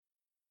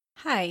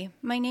Hi,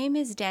 my name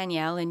is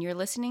Danielle, and you're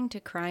listening to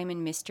Crime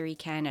and Mystery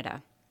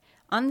Canada.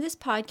 On this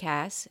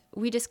podcast,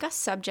 we discuss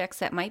subjects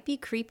that might be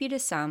creepy to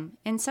some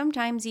and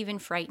sometimes even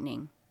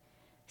frightening.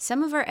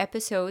 Some of our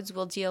episodes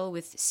will deal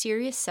with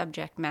serious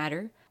subject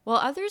matter, while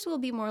others will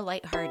be more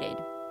lighthearted.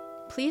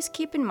 Please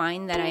keep in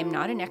mind that I am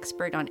not an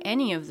expert on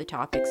any of the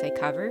topics I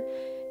cover,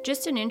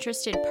 just an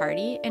interested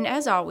party, and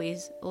as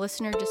always,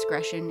 listener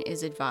discretion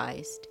is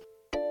advised.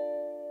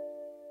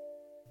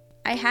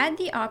 I had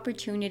the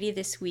opportunity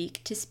this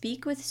week to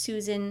speak with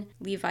Susan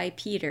Levi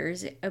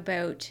Peters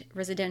about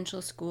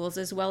residential schools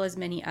as well as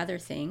many other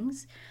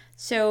things.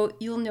 So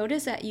you'll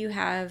notice that you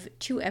have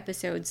 2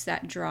 episodes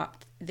that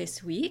dropped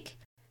this week.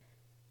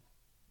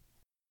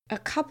 A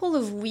couple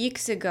of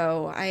weeks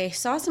ago, I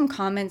saw some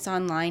comments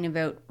online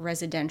about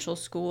residential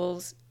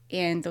schools,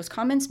 and those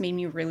comments made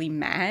me really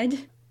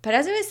mad. But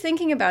as I was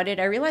thinking about it,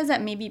 I realized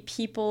that maybe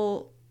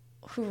people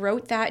who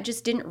wrote that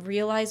just didn't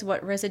realize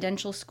what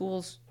residential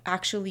schools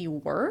actually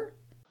were.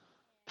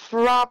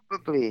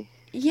 Probably.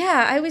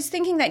 Yeah, I was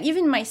thinking that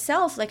even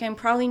myself, like I'm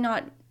probably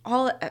not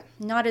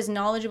as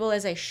knowledgeable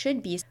as I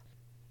should be.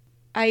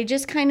 I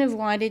just kind of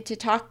wanted to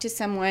talk to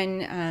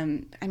someone.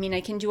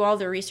 I can do all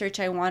the research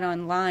I want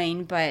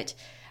online, but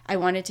I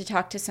wanted to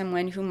talk to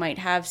someone who might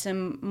have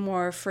some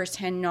more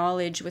firsthand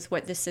knowledge with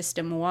what the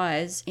system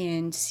was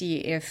and see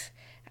if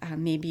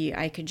maybe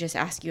I could just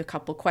ask you a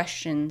couple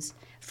questions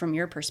from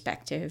your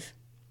perspective.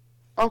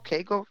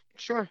 Okay, go.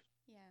 Sure.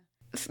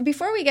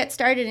 Before we get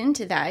started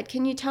into that,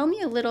 can you tell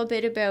me a little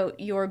bit about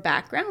your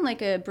background,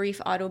 like a brief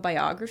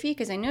autobiography?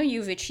 Because I know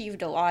you've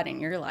achieved a lot in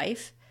your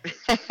life.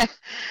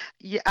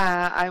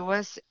 Yeah, I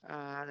was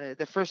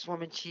the first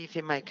woman chief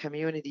in my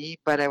community,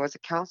 but I was a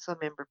council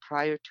member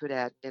prior to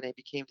that. Then I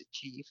became the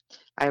chief.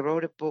 I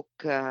wrote a book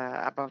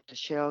about the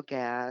shale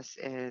gas,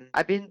 and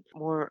I've been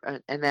more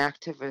an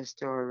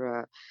activist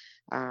or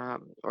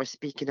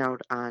speaking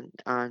out on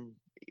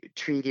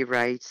treaty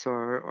rights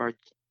or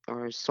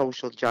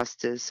social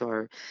justice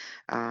or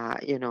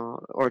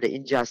the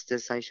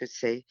injustice, I should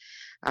say.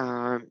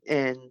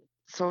 And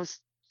so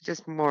it's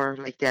just more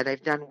like that.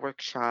 I've done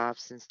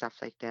workshops and stuff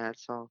like that.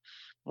 So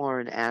more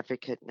an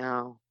advocate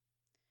now.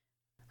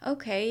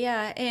 Okay,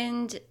 yeah.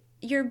 And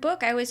your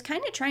book, I was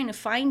kind of trying to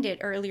find it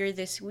earlier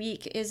this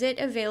week. Is it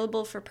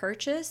available for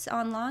purchase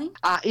online?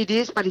 It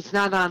is, but it's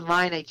not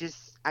online. I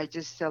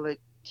just sell it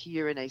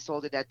here and I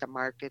sold it at the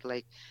market.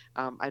 Like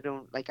I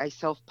don't like I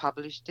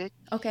self-published it.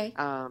 Okay.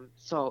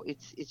 So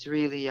it's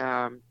really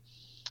I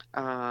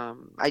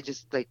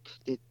just like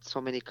did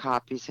so many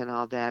copies and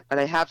all that, but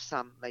I have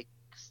some like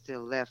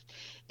still left.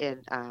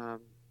 And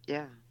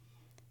yeah.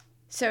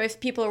 So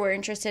if people were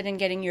interested in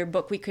getting your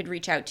book, we could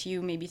reach out to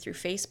you maybe through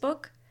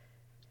Facebook?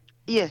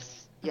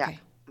 Yes, yeah. Okay.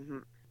 hmm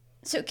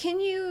So can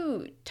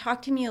you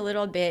talk to me a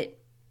little bit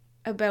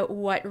about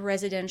what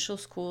residential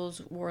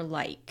schools were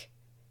like?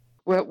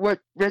 Well,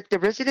 the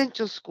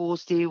residential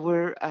schools they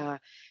were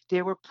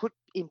put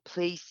in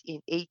place in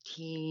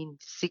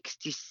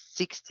 1860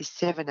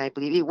 67, I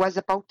believe. It was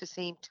about the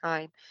same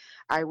time,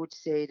 I would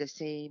say the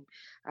same,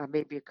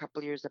 maybe a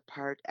couple years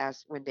apart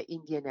as when the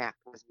Indian Act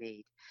was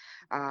made,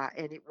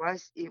 and it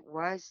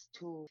was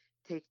to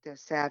take the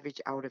savage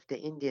out of the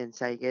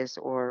Indians, I guess,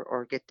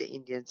 or get the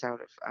Indians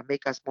out of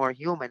make us more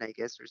human, I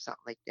guess, or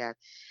something like that.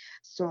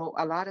 So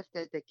a lot of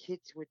the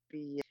kids would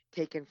be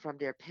taken from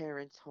their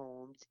parents'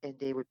 homes and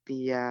they would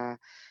be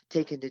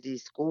taken to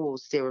these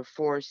schools. They were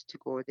forced to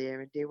go there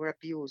and they were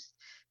abused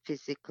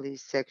physically,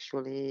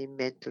 sexually,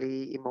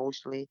 mentally,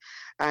 emotionally,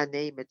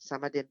 name it.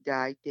 Some of them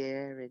died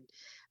there. And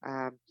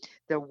um,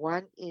 the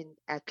one in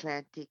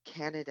Atlantic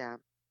Canada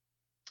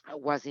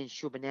was in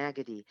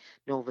Shubenacadie,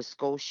 Nova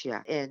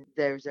Scotia, and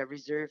there's a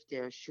reserve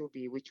there,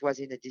 Shuby, which was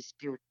in a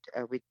dispute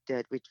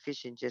with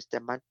fishing just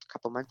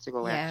couple months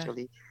ago, Yeah.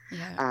 actually.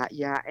 Yeah.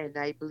 Yeah, and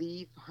I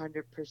believe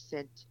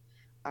 100%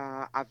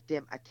 of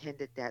them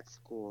attended that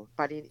school.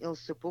 But in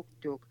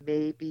Ilsubuktuk,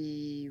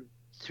 maybe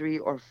 3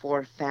 or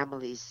 4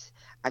 families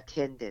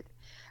attended.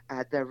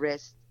 The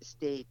rest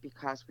stayed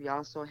because we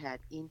also had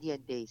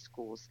Indian day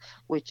schools,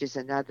 which is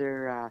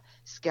another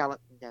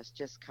skeleton that's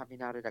just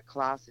coming out of the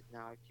closet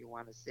now, if you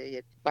want to say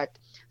it. But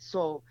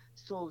so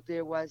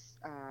there was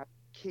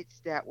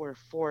kids that were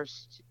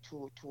forced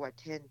to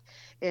attend,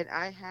 and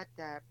I had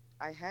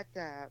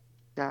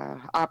the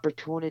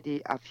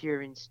opportunity of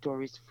hearing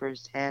stories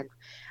firsthand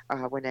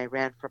when I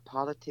ran for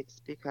politics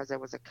because I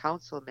was a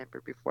council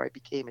member before I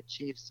became a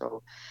chief.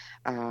 So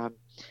um,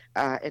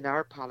 in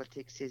our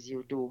politics is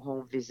you do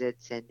home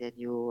visits and then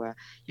you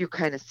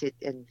kind of sit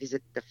and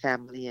visit the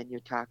family and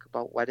you talk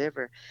about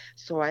whatever.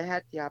 So I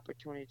had the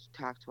opportunity to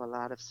talk to a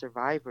lot of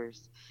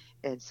survivors,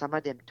 and some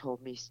of them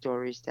told me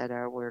stories that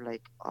were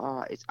like,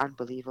 oh, it's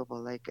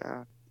unbelievable. Like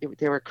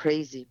they were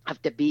crazy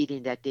of the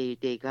beating that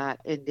they got.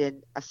 And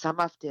then some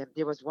of them,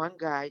 there was one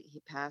guy, he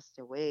passed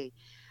away.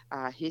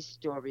 His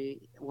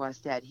story was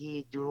that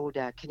he drew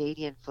the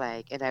Canadian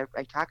flag, and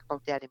I talk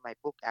about that in my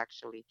book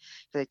actually,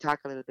 because I talk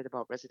a little bit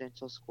about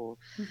residential school.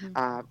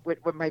 Hmm.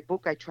 With my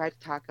book, I try to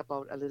talk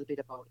about a little bit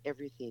about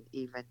everything,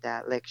 even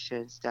the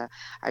elections.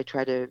 I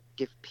try to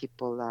give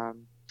people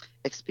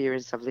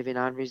experience of living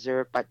on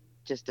reserve, but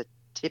just a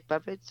tip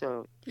of it.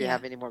 So if you Yeah.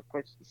 have any more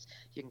questions,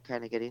 you can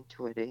kind of get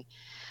into it. Eh?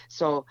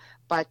 So,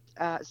 but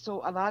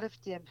so a lot of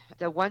them,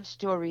 the one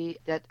story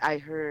that I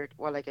heard,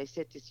 well, like I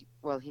said,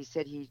 well, he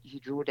said he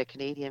drew the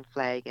Canadian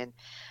flag, and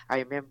I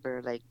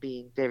remember like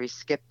being very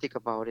skeptic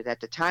about it at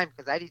the time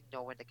because I didn't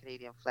know when the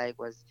Canadian flag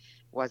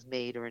was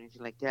made or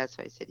anything like that.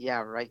 So I said, yeah,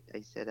 right.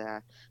 I said,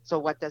 so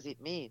what does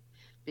it mean?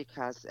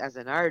 Because as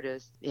an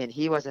artist, and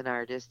he was an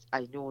artist,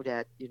 I knew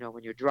that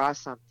when you draw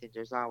something,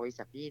 there's always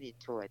a meaning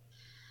to it.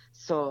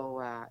 So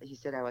he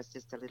said I was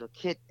just a little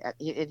kid,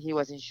 and he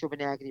was in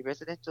Shubenacadie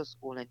Residential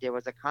School, and there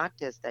was a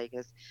contest, I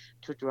guess,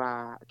 to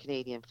draw a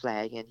Canadian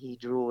flag, and he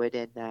drew it,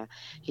 and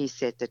he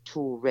said the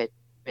two red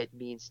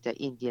means the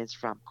Indians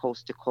from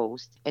coast to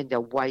coast, and the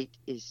white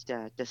is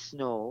the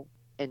snow.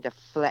 And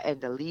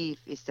the leaf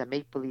is the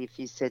maple leaf.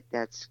 He said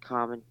that's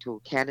common to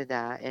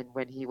Canada. And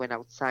when he went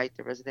outside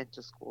the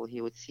residential school,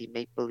 he would see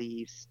maple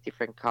leaves,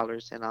 different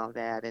colors, and all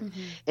that. Hmm.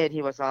 And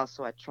he was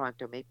also a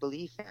Toronto Maple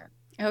Leaf fan.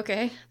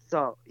 Okay.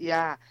 So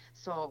yeah,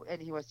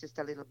 and he was just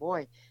a little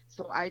boy.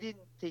 So I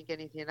didn't think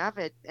anything of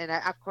it, and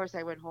of course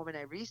I went home and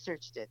I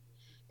researched it,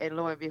 and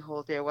lo and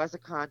behold, there was a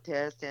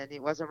contest, and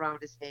it was around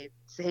the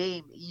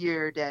same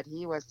year that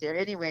he was there.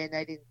 Anyway, and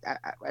I didn't.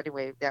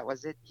 Anyway, that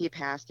was it. He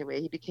passed away.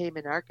 He became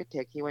an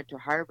architect. He went to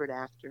Harvard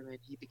after, and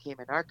he became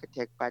an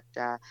architect. But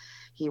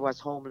he was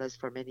homeless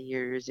for many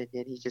years, and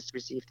then he just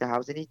received a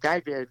house, and he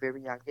died at a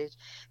very young age.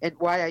 And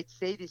why I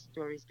say this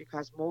story is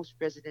because most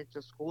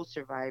residential school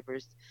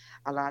survivors,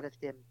 a lot of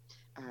them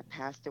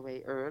passed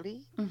away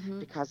early Hmm.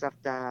 because of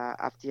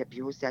the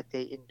abuse that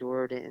they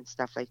endured and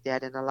stuff like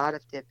that, and a lot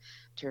of them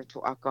turned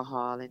to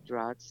alcohol and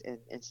drugs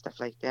and stuff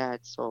like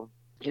that. So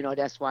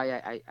that's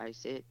why I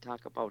say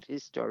talk about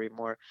his story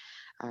more,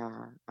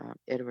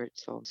 Edward.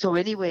 So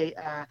anyway,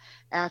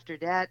 after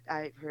that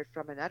I heard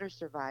from another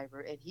survivor,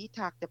 and he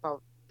talked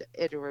about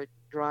Edward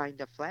drawing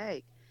the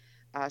flag.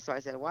 So I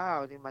said,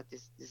 wow,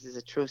 this is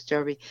a true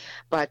story.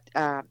 But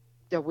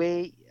the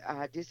way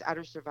this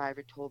other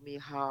survivor told me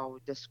how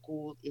the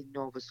school in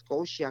Nova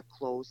Scotia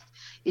closed,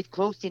 it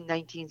closed in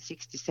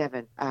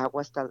 1967.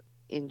 Was the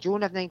In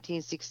June of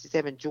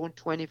 1967, June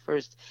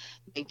 21st,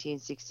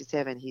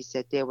 1967, he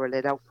said they were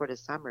let out for the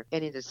summer.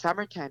 And in the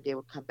summertime, they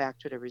would come back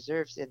to the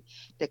reserves. And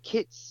the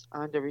kids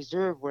on the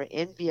reserve were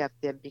envy of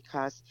them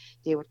because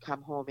they would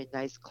come home in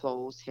nice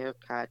clothes,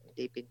 haircut,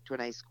 they've been to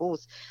nice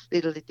schools.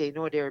 Little did they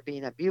know they were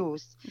being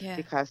abused Yeah.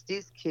 because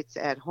these kids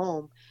at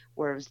home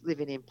were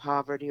living in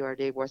poverty, or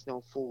there was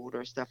no food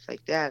or stuff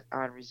like that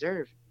on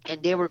reserve.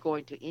 And they were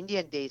going to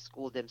Indian day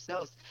school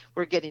themselves.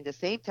 We're getting the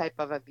same type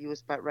of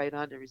abuse, but right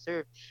on the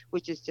reserve,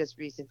 which is just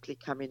recently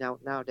coming out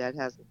now. That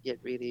hasn't yet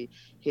really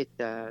hit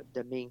the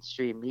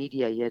mainstream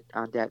media yet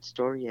on that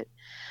story yet.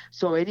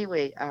 So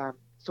anyway,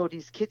 so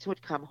these kids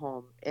would come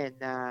home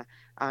and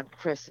on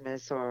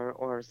Christmas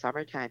or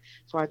summertime.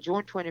 So on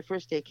June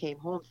 21st, they came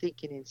home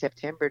thinking in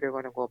September they're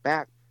going to go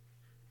back.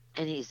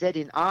 And he said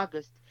in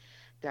August,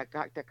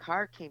 the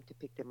car came to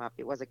pick them up.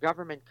 It was a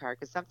government car,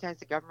 because sometimes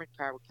the government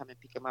car would come and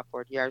pick them up,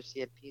 or the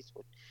RCMPs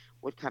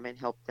would come and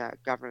help the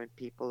government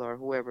people, or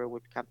whoever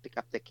would come pick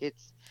up the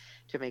kids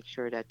to make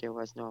sure that there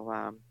was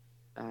no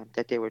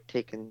that they were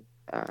taken.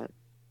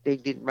 They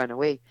didn't run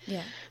away.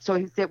 Yeah. So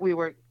he said we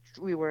were.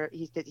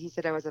 He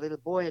said I was a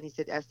little boy, and he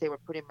said as they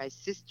were putting my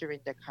sister in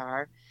the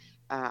car,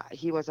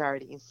 he was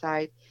already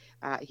inside.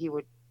 He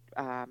would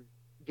um,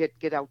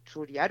 get out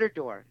through the other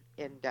door,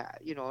 and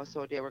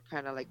so they were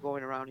kind of like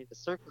going around in the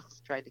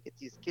circles trying to get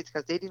these kids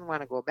because they didn't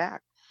want to go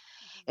back.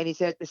 And he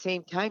said at the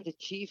same time the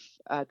chief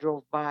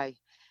drove by,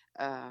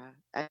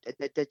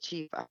 the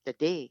chief of the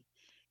day,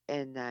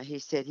 and he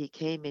said he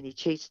came and he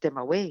chased them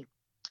away.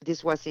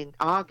 This was in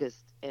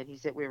August, and he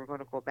said we were going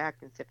to go back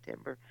in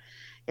September.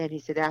 And he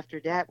said after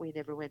that we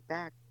never went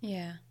back.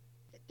 Yeah.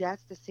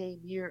 That's the same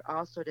year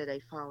also that I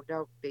found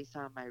out, based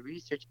on my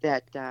research,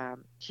 that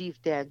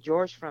Chief Dan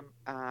George,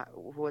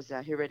 who was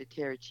a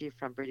hereditary chief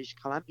from British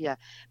Columbia,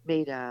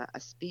 made a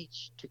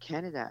speech to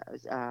Canada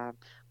as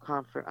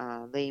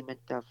layman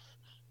of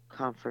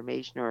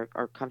confirmation, or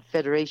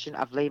confederation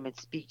of layman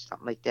speech,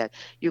 something like that.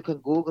 You can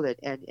Google it,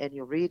 and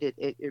you read it.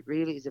 It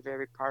really is a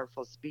very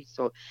powerful speech.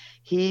 So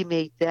he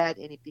made that,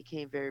 and it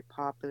became very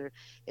popular.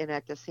 And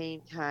at the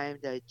same time,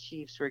 the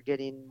chiefs were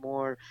getting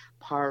more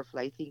powerful.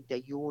 I think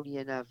the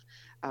Union of,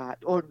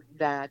 or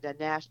the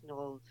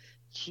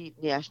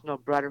National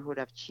Brotherhood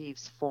of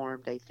Chiefs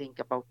formed, I think,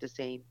 about the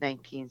same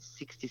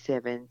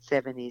 1967,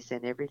 70s,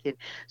 and everything.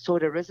 So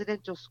the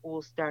residential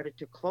schools started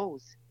to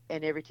close,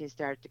 and everything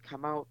started to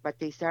come out, but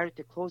they started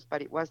to close, but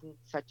it wasn't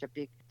such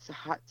a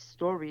hot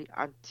story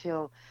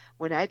until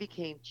when I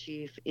became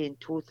chief in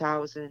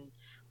 2004.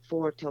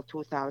 2004 till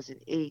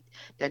 2008,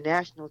 the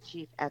national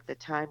chief at the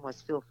time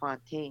was Phil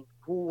Fontaine,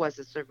 who was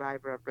a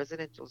survivor of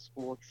residential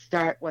school.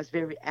 Was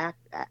very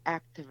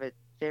active,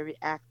 very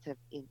active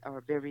in,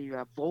 or very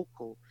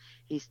vocal.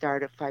 He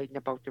started fighting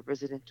about the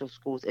residential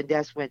schools, and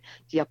that's when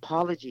the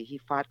apology. He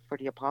fought for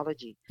the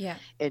apology, Yeah.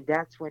 and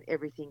that's when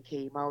everything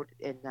came out.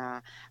 And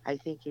I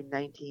think in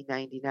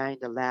 1999,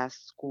 the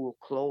last school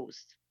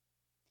closed.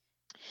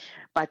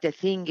 But the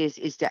thing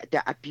is that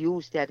the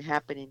abuse that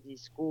happened in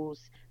these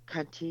schools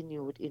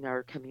continued in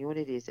our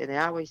communities. And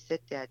I always said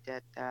that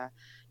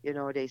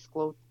they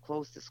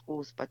closed the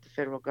schools, but the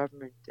federal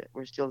government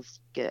we're still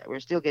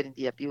getting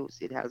the abuse.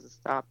 It hasn't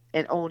stopped.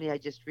 And only I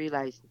just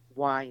realized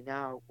why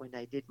now when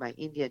I did my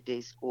Indian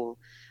day school,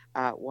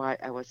 why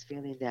I was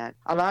feeling that.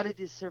 A lot of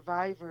these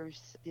survivors,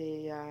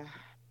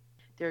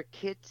 their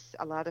kids,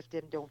 a lot of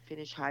them don't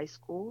finish high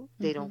school.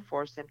 They Mm-hmm. don't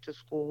force them to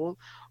school,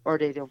 or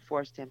they don't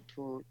force them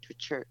to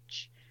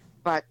church.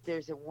 But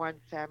there's a one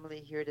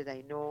family here that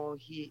I know.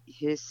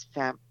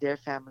 Their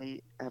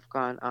family have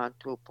gone on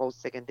to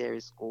post-secondary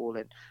school,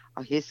 and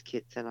his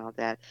kids and all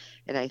that.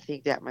 And I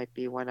think that might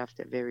be one of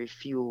the very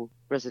few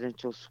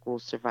residential school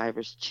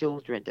survivors'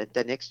 children, that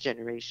the next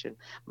generation.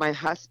 My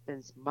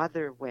husband's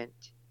mother went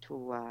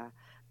to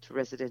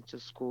residential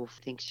school.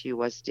 I think she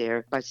was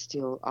there, but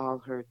still, all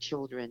her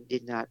children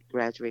did not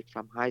graduate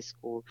from high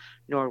school,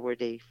 nor were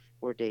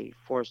they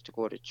forced to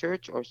go to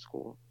church or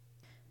school.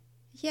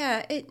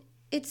 Yeah,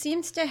 it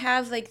seems to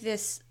have like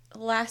this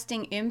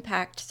lasting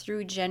impact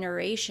through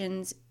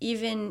generations,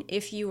 even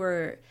if you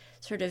were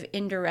sort of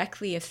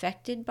indirectly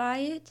affected by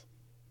it.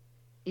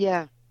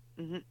 Yeah,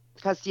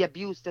 because the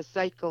abuse, the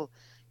cycle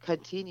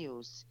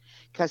continues.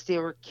 Because they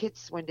were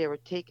kids when they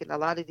were taken. A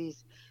lot of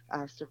these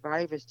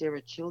survivors, they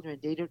were children.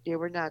 They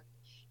were not.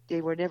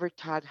 They were never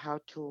taught how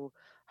to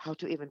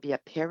even be a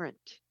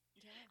parent.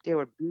 They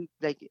were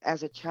like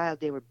as a child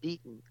they were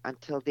beaten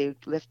until they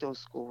left those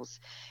schools,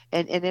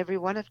 and every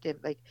one of them,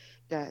 like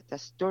the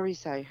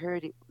stories I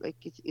heard,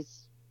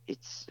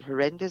 it's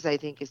horrendous, I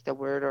think is the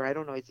word, or I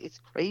don't know, it's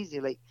crazy.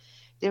 Like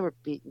they were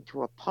beaten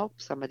to a pulp,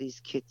 some of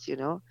these kids,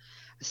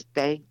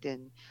 spanked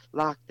and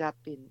locked up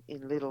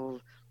in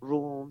little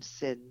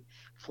rooms and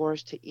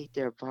forced to eat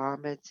their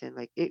vomits, and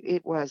like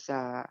it was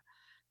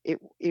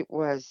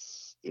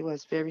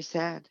very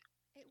sad.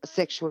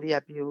 Sexually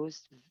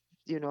abused,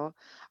 you know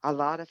a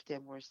lot of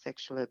them were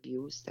sexually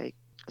abused. Like,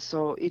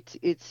 so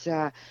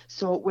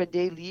when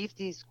they leave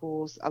these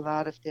schools, a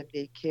lot of them,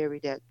 they carry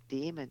that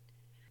demon.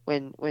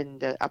 When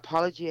the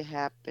apology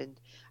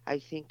happened, I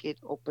think it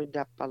opened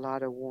up a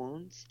lot of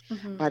wounds,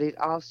 Mm-hmm. but it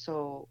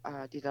also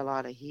did a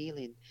lot of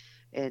healing.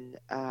 And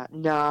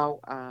now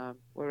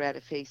we're at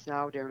a phase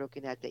now, they're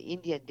looking at the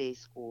Indian day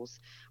schools,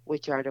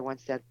 which are the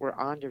ones that were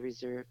on the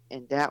reserve,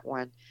 and that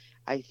one,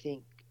 I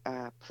think,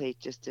 played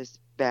just as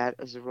bad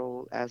as a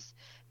role as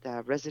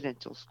the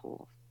residential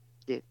school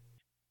did,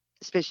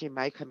 especially in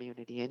my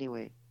community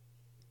anyway.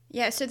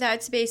 Yeah, so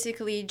that's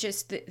basically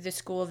just the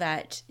school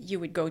that you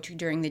would go to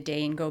during the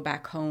day and go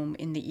back home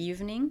in the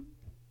evening.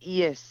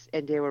 Yes,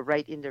 and they were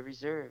right in the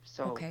reserve.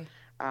 So, Okay.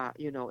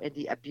 and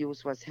the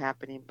abuse was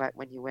happening. But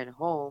when you went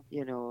home,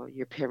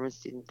 your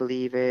parents didn't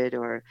believe it,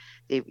 or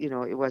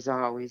it was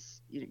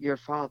always your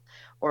fault.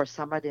 Or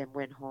some of them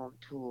went home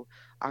to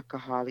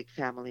alcoholic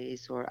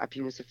families or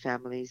abusive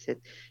families.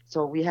 And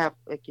so we have,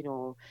 like,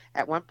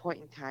 at one point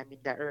in time in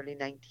the early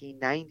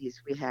 1990s,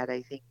 we had,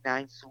 I think,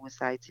 9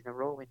 suicides in a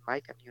row in my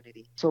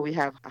community. So we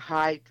have a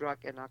high drug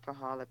and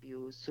alcohol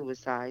abuse,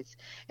 suicides,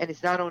 and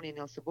it's not only in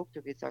El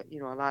Subuktuk, it's a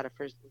lot of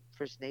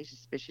First Nations,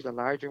 especially the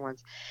larger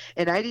ones.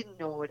 And I didn't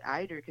know it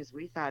either because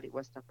we thought it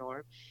was the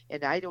norm.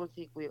 And I don't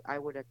think I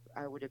would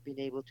have been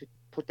able to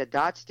put the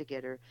dots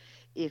together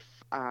if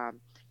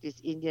this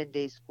Indian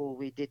Day School,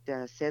 we did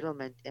the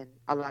settlement, and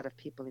a lot of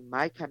people in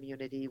my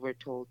community were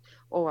told,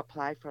 "Oh,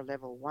 apply for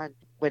level 1."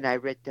 When I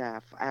read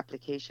the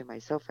application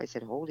myself, I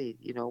said, "Holy,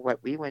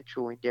 what we went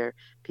through in there,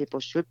 people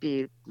should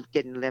be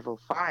getting level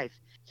 5."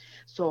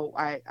 So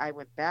I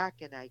went back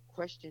and I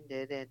questioned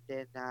it, and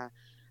then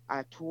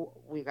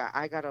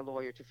I got a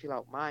lawyer to fill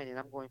out mine, and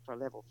I'm going for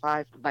level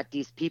 5. But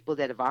these people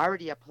that have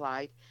already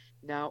applied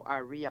now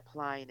are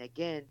reapplying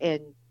again,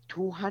 and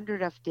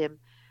 200 of them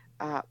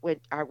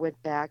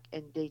went back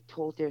and they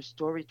told their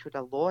story to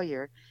the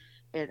lawyer,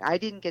 and I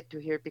didn't get to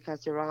hear it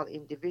because they're all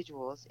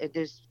individuals, and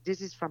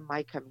this is from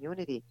my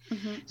community.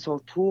 Mm-hmm.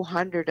 So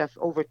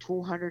over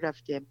 200 of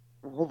them,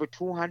 over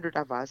 200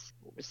 of us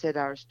said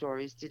our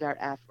stories,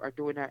 are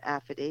doing our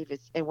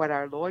affidavits. And what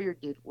our lawyer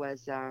did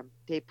was,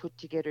 they put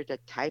together the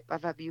type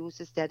of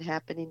abuses that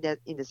happened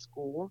in the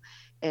school,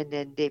 and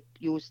then they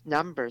used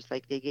numbers,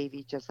 like they gave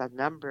each us a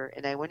number.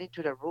 And I went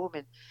into the room,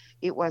 and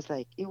it was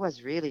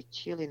really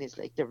chilling. It's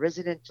like the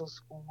residential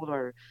school,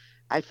 or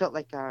I felt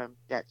like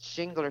that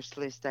Schindler's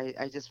List.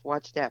 I just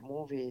watched that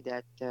movie,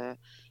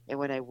 and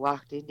when I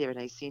walked in there and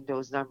I seen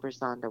those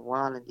numbers on the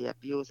wall and the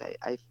abuse,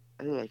 I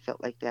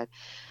felt like that.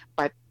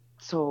 But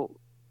so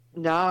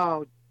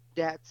now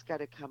that's got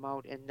to come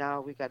out, and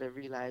now we got to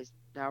realize.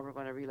 Now we're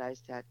going to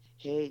realize that,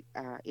 hey,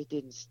 it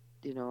didn't.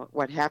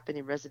 what happened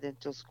in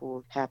residential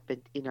school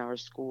happened in our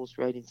schools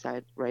right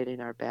inside, right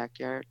in our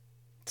backyard.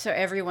 So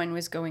everyone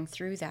was going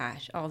through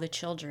that, all the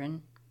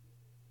children.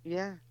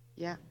 Yeah,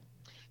 yeah.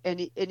 And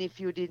if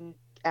you didn't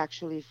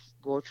actually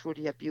go through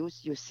the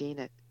abuse, you've seen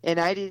it. And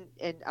I didn't,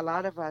 and a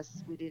lot of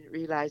us, we didn't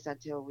realize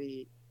until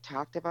we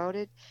talked about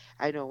it.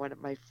 I know one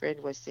of my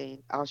friend was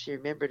saying, oh, she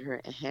remembered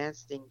her hands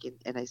stinking.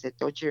 And I said,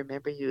 don't you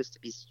remember you used to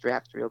be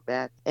strapped real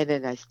bad? And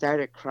then I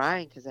started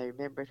crying because I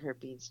remembered her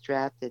being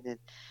strapped and then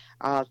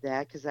all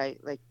that because I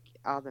like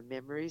all the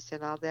memories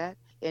and all that.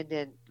 And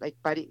then like,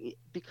 but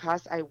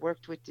because I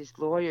worked with this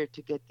lawyer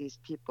to get these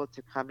people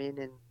to come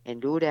in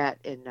and do that,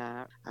 and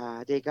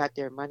they got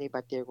their money,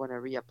 but they're going to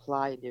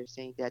reapply, and they're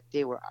saying that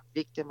they were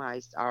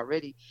victimized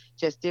already.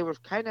 Just they were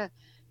kind of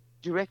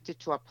directed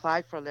to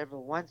apply for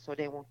level one, so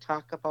they won't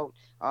talk about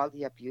all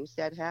the abuse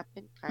that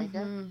happened, kind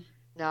of. Mm-hmm.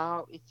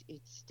 Now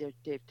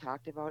they've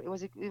talked about it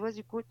was a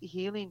good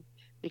healing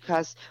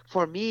because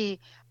for me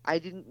I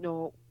didn't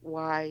know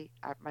why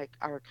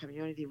our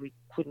community we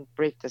couldn't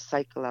break the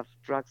cycle of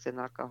drugs and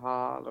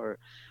alcohol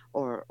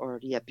or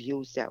the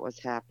abuse that was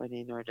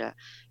happening or the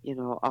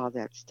all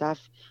that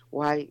stuff.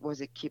 Why was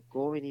it keep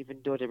going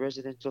even though the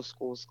residential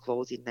schools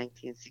closed in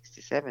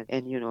 1967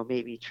 and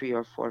maybe 3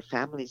 or 4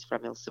 families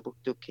from El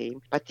Subuktu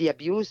came, but the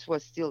abuse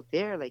was still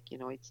there, like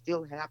it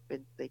still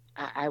happened. Like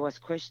I was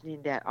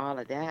questioning that, all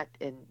of that,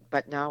 and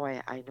but now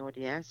I know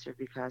the answer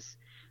because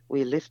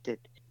we lived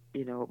it.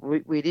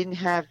 We didn't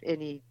have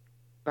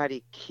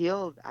anybody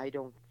killed, I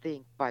don't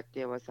think, but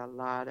there was a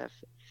lot of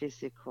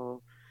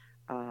physical,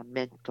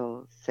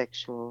 mental,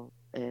 sexual,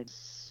 and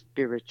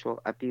spiritual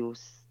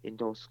abuse in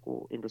the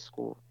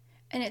school.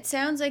 And it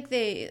sounds like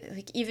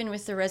like even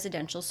with the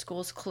residential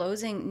schools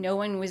closing, no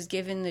one was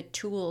given the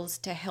tools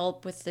to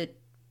help with the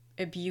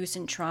abuse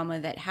and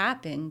trauma that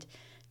happened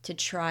to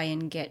try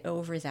and get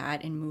over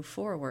that and move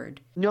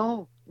forward.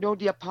 No, no,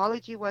 the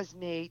apology was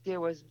made. There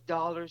was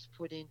dollars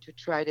put in to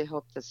try to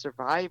help the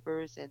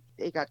survivors and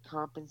they got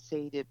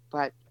compensated.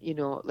 But,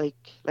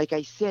 like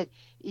I said,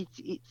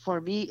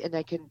 for me, and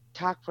I can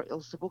talk for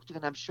Ilse Buktuk,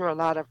 and I'm sure a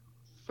lot of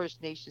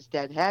First Nations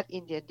that had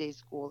Indian Day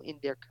School in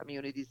their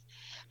communities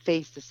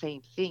face the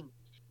same thing.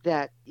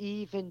 That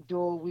even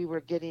though we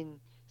were getting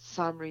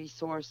some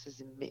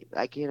resources and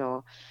like,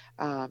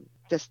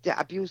 the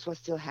abuse was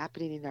still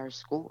happening in our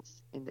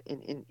schools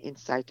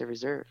inside the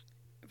reserve.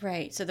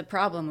 Right. So the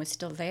problem was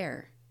still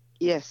there.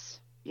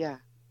 Yes, yeah.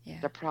 Yeah.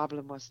 The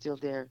problem was still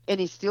there,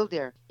 and it's still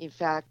there. In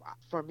fact,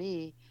 for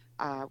me,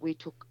 we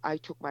took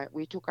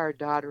our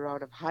daughter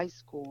out of high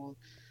school.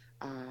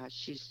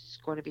 She's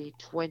going to be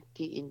 20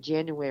 in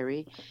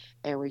January,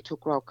 and we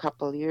took her out a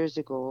couple of years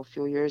ago, a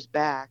few years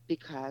back,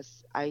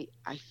 because I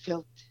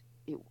felt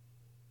it,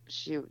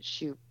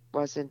 she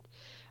wasn't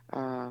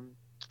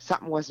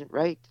something wasn't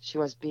right. She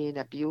was being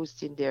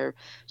abused in there.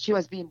 She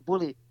was being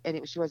bullied,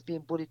 and she was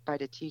being bullied by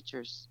the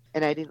teachers,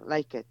 and I didn't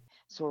like it.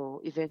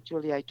 So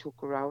eventually, I took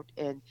her out,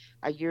 and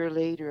a year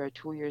later or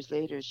 2 years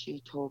later, she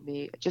told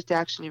me, just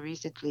actually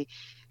recently,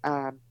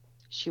 um,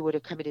 she would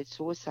have committed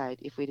suicide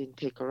if we didn't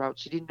take her out.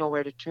 She didn't know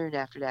where to turn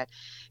after that,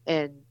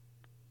 and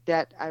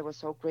that I was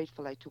so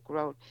grateful I took her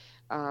out.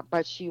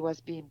 But she was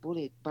being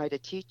bullied by the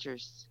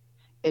teachers,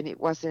 and it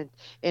wasn't,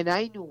 and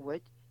I knew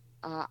it.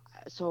 Uh,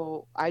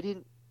 so I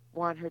didn't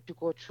want her to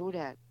go through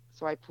that.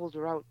 So I pulled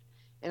her out,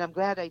 and I'm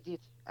glad I did.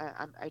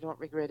 I don't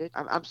regret it.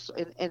 I'm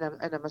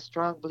a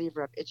strong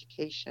believer of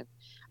education.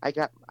 I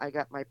got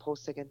my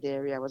post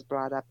secondary. I was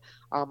brought up.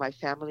 All my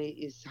family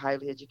is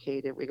highly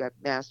educated. We got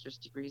master's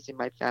degrees in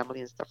my family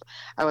and stuff.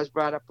 I was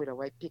brought up with a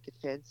white picket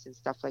fence and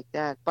stuff like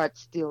that. But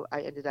still,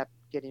 I ended up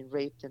getting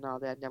raped and all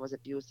that, and I was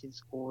abused in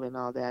school and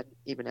all that,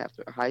 even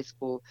after high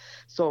school.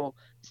 So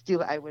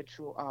still, I went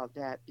through all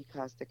that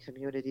because the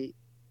community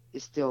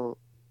is still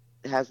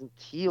hasn't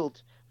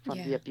healed from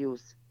the Yeah.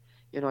 abuse.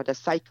 The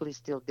cycle is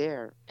still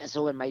there. And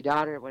so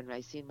when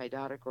I seen my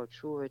daughter go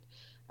through it,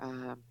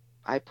 um,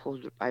 I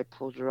pulled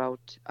her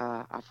out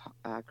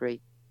of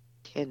grade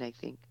 10, I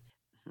think.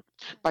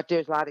 But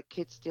there's a lot of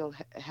kids still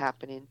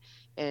happening,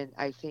 and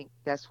I think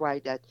that's why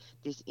that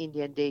this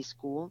Indian Day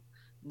School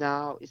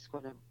now is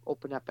going to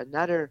open up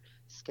another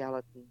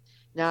skeleton.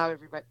 Now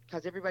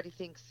everybody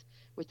thinks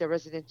with the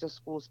residential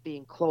schools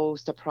being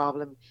closed, the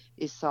problem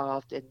is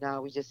solved, and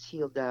now we just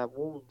heal the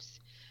wounds.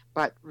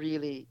 But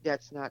really,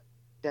 that's not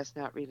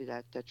really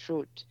the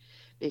truth,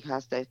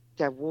 because the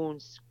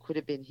wounds could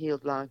have been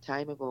healed long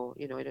time ago.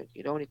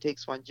 It only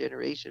takes one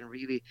generation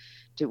really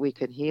to we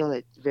can heal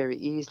it very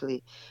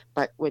easily.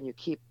 But when you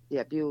keep the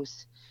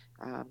abuse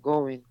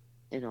going,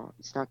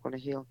 it's not going to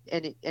heal.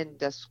 And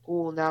the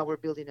school, now we're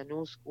building a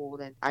new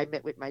school, and I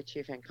met with my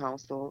chief and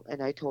council,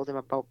 and I told them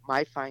about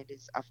my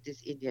findings of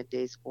this Indian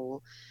Day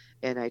School,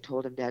 and I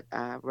told them that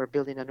we're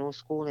building a new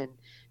school, and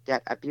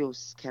that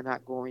abuse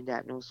cannot go in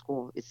that new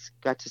school. It's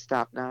got to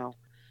stop now,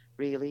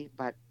 really.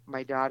 But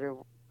my daughter,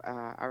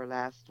 our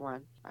last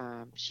one,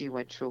 she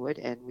went through it,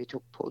 and we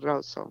pulled her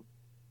out. So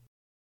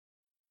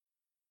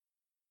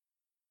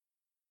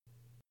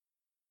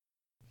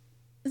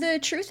The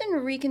Truth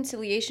and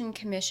Reconciliation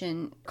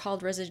Commission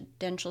called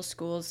residential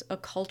schools a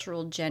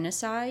cultural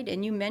genocide,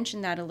 and you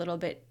mentioned that a little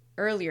bit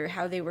earlier,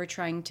 how they were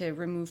trying to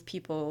remove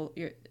people's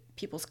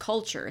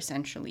culture,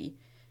 essentially.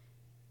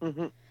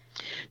 Hmm.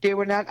 They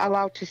were not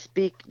allowed to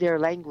speak their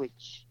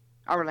language,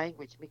 our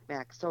language,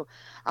 Mi'kmaq. So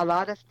a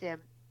lot of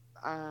them,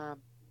 um,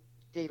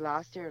 they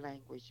lost their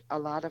language. A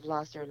lot of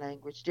lost their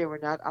language. They were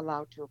not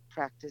allowed to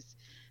practice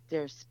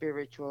their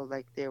spiritual,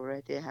 like they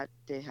had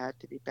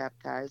to be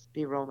baptized,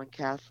 be Roman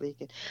Catholic.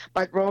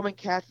 But Roman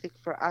Catholic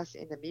for us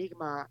in the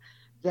Mi'kmaq,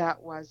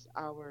 that was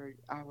our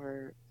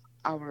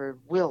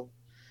will,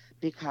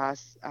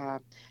 because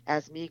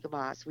as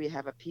Mi'kmaq, we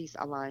have a peace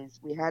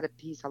alliance. We had a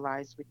peace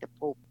alliance with the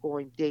Pope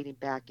dating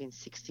back in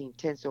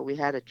 1610. So we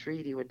had a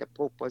treaty when the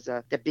Pope was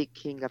the big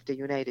king of the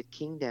United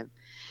Kingdom.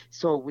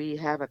 So we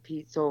have a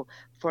peace. So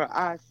for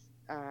us,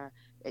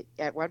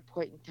 at one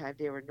point in time,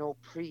 there were no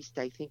priests.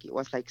 I think it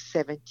was like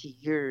 70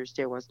 years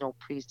there was no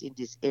priest in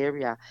this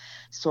area.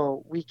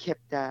 So we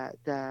kept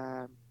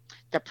the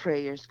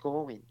prayers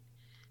going.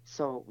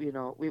 So,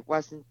 it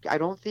wasn't, I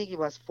don't think it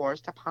was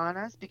forced upon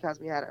us because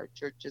we had our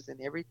churches and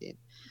everything.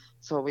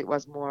 So it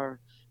was more,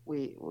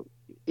 we,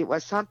 it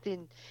was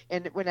something.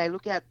 And when I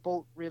look at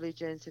both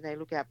religions and I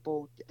look at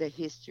both the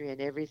history and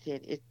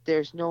everything,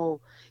 there's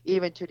no,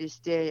 even to this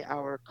day,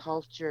 our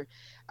culture,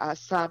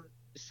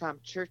 some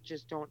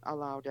churches don't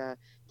allow the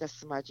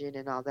smudging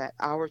and all that.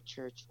 Our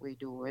church, we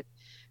do it.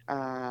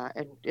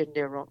 And in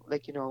their own,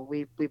 like,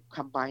 we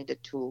combined the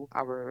two,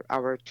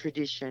 our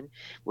tradition,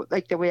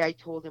 like the way I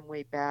told them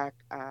way back,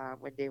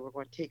 when they were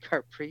going to take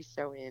our priests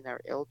away and our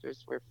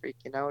elders were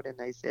freaking out,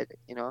 and I said,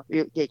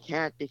 they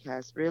can't,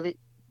 because really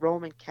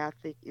Roman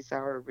Catholic is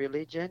our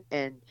religion,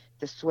 and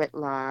the sweat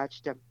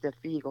lodge, the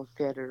Vigo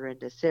feather, and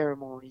the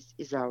ceremonies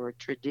is our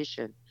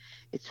tradition.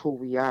 It's who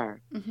we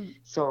are. Mm-hmm.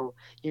 So,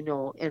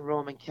 and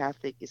Roman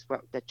Catholic is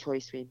what the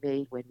choice we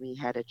made when we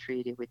had a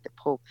treaty with the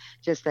Pope,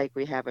 just like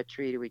we have a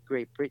treaty with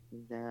Great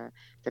Britain,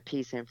 the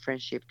peace and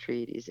friendship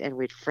treaties, and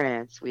with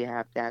France, we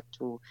have that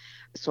too.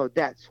 So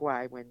that's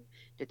why when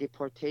the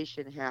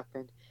deportation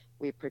happened,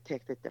 we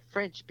protected the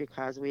French,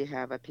 because we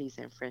have a peace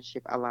and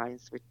friendship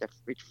alliance with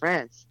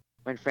France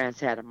when France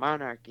had a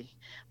monarchy.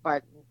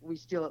 But we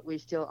still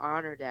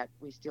honor that.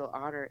 We still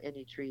honor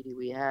any treaty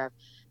we have,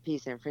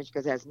 peace and friendship,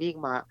 because as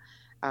Mi'kmaq,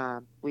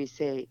 we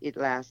say it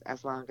lasts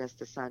as long as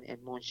the sun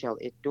and moon shall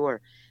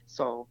endure.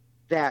 So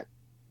that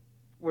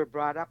we're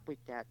brought up with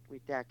that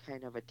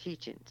kind of a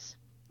teachings.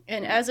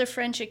 And as a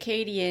French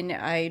Acadian,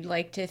 I'd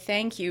like to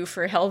thank you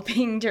for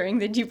helping during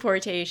the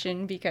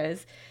deportation,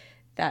 because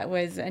that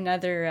was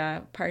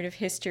another part of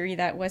history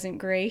that wasn't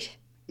great.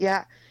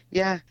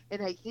 Yeah,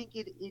 and I think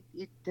it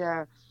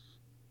the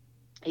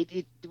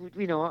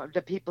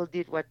people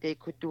did what they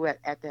could do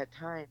at that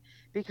time,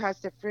 because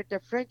the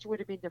French would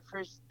have been the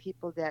first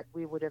people that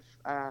we would have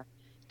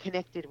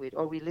connected with,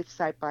 or we lived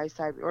side by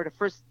side, or the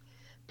first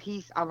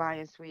peace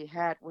alliance we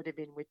had would have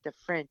been with the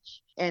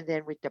French, and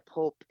then with the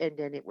Pope, and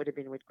then it would have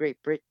been with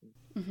Great Britain.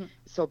 Mm-hmm.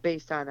 So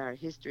based on our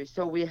history,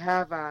 so we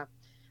have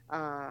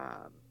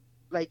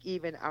like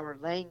even our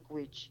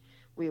language,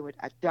 we would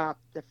adopt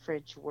the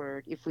French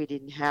word if we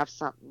didn't have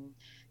something,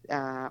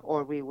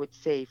 or we would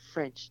say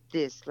French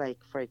this, like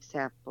for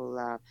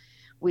example,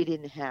 we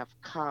didn't have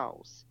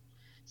cows.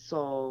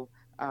 So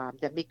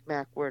the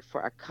Mi'kmaq word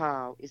for a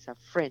cow is a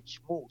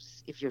French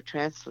moose, if you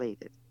translate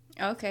it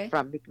Okay.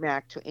 from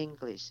Mi'kmaq to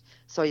English.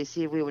 So you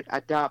see, we would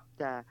adopt,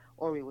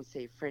 or we would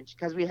say French,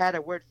 because we had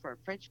a word for a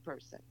French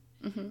person.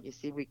 Mm-hmm. You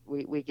see,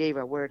 we gave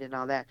a word and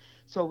all that.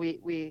 So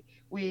we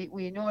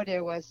know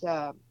there was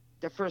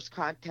the first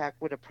contact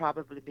would have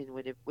probably been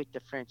with the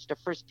French, the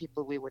first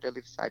people we would have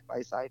lived side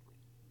by side with.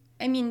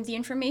 I mean, the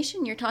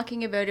information you're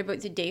talking about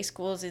the day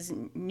schools is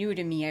new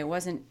to me. I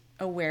wasn't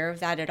aware of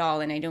that at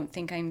all, and I don't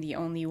think I'm the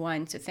only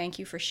one. So thank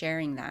you for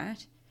sharing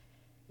that.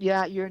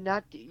 Yeah, you're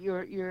not.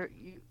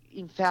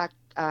 In fact,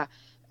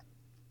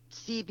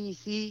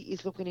 CBC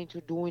is looking into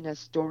doing a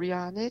story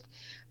on it.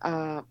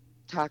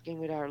 Talking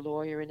with our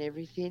lawyer and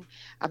everything.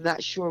 I'm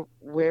not sure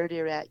where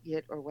they're at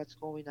yet or what's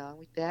going on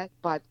with that.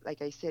 But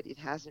like I said, it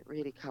hasn't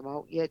really come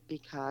out yet,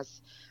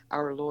 because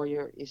our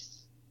lawyer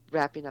is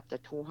wrapping up the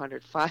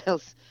 200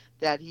 files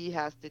that he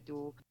has to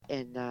do.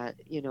 And,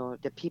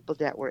 the people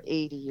that were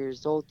 80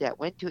 years old that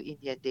went to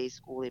Indian Day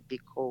School in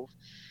Big Cove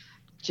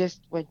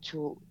just went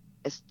to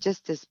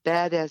just as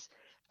bad as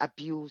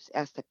abuse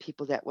as the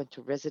people that went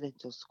to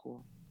residential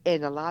school.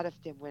 And a lot of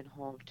them went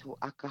home to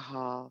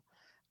alcoholic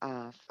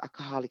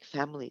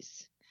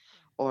families,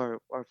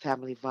 or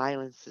family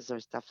violences or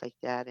stuff like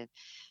that. And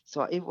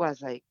so it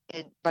was like,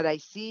 but I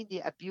see the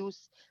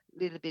abuse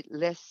little bit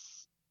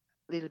less,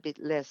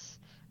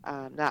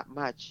 not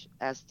much,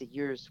 as the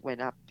years went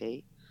up,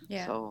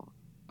 Yeah. So,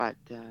 but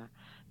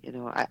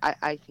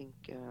I think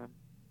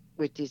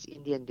with this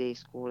Indian Day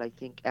School, I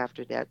think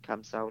after that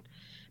comes out,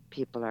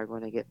 people are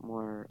going to get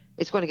more,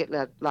 it's going to get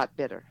a lot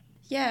better.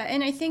 Yeah,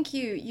 and I think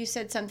you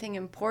said something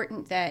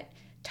important, that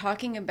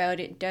talking about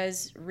it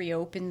does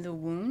reopen the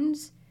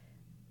wounds,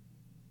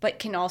 but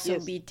can also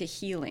Yes. lead to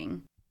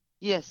healing.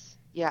 Yes,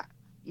 yeah,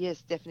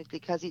 Yes, definitely,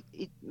 because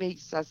it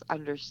makes us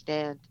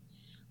understand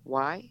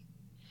why.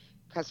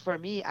 Because for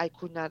me, I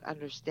could not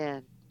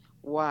understand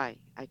why.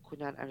 I could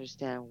not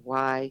understand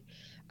why.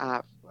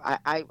 Uh,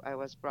 I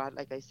was brought,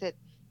 like I said,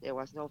 there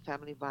was no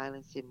family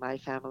violence in my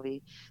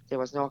family. There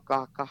was no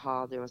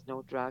alcohol. There was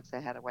no drugs. I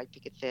had a white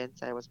picket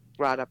fence. I was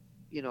brought up,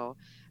 you know,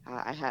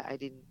 I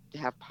didn't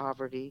have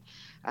poverty.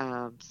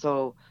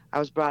 So I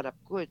was brought up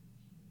good,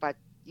 but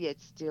yet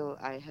still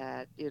I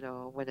had,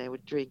 when I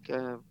would drink,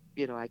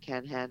 I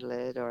can't handle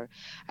it, or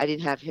I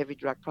didn't have heavy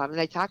drug problems.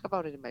 And I talk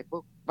about it in my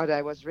book, but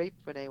I was raped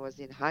when I was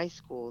in high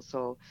school.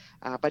 So,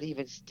 but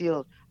even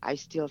still, I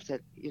still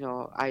said,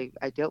 I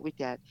dealt with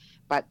that.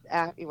 But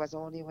it was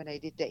only when I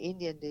did the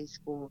Indian day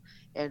school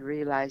and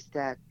realized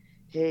that,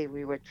 hey,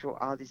 we went through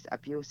all this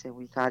abuse and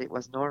we thought it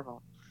was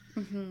normal.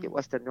 Mm-hmm. It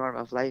was the norm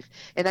of life.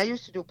 And I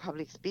used to do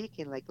public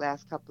speaking. Like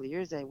last couple of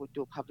years, I would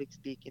do public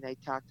speaking. I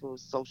talked to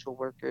social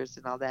workers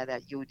and all that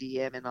at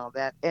UDM and all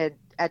that. And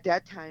at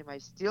that time, I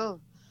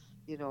still,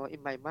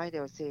 in my mind, I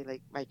was saying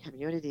like my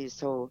community is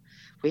so,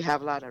 we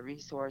have a lot of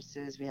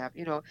resources. We have,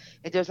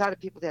 and there's a lot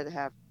of people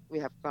that we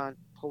have gone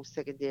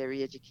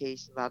post-secondary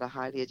education, a lot of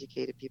highly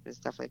educated people and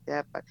stuff like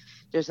that. But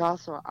there's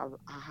also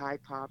a high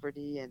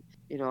poverty and,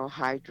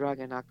 high drug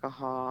and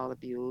alcohol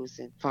abuse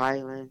and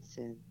violence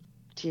and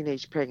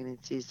teenage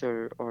pregnancies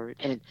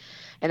and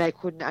I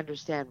couldn't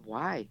understand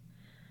why.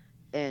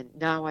 And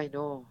now I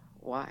know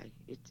why.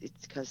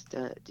 It's because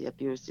the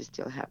abuse is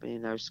still happening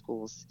in our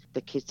schools.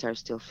 The kids are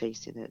still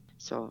facing it.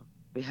 So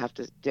we have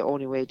to, the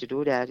only way to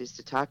do that is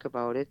to talk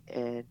about it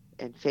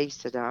and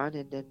face it on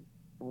and then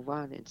move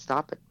on and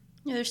stop it.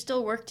 Yeah, there's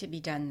still work to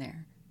be done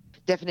there.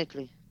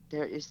 Definitely.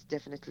 There is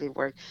definitely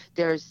work.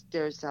 There's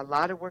a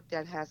lot of work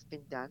that has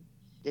been done,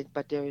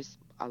 but there is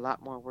a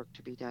lot more work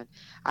to be done.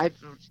 I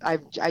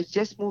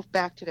just moved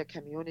back to the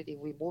community.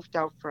 We moved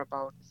out for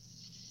about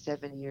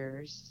 7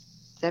 years.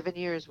 7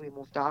 years we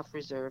moved off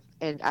reserve,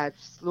 and I've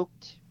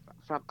looked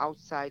from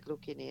outside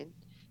looking in.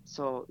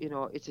 So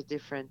it's a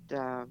different.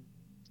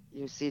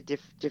 You see it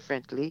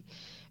differently.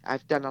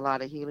 I've done a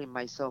lot of healing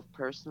myself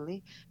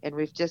personally, and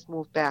we've just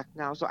moved back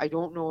now. So I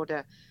don't know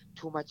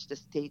too much the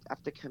state of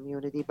the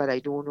community, but I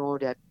do know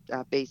that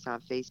based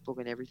on Facebook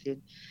and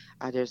everything,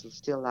 there's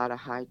still a lot of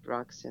high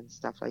drugs and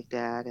stuff like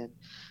that. And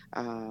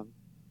um,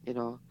 you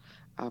know,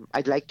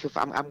 I'd like to.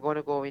 I'm going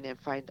to go in and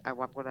find. I'm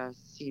going to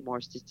see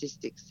more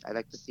statistics. I'd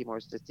like to see more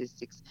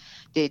statistics.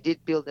 They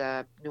did build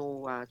a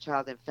new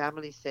child and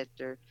family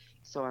center,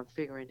 so I'm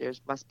figuring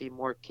there's must be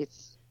more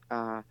kids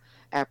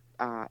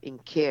in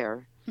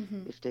care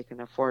Mm-hmm. if they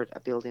can afford a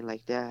building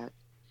like that.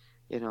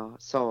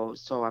 So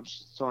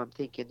I'm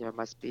thinking there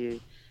must be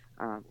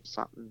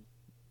something,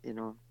 you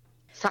know,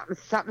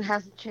 something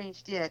hasn't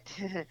changed yet.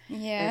 and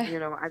Yeah.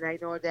 and I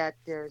know that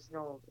there's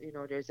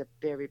a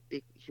very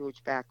big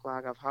huge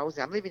backlog of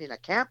housing. I'm living in a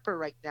camper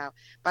right now,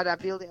 but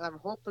I'm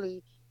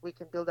hopefully we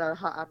can build I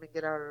mean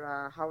get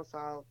our house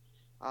all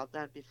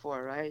done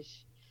before, right?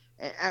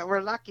 And we're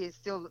lucky it's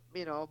still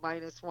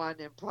 -1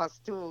 and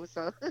 +2,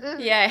 so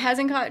Yeah, it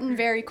hasn't gotten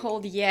very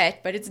cold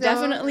yet, but it's no,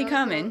 definitely no. So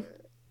coming.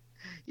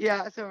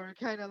 yeah, so we're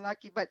kind of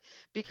lucky, but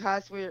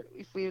because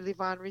if we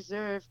live on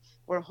reserve,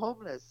 we're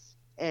homeless.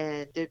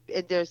 And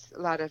there's a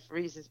lot of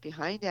reasons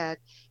behind that.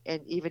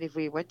 And even if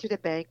we went to the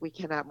bank, we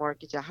cannot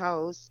mortgage a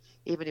house,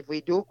 even if we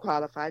do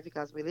qualify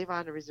because we live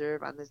on a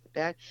reserve unless the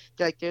bank.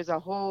 Like there's a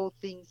whole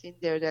things in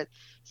there that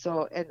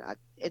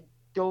and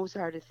those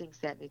are the things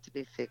that need to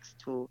be fixed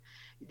too.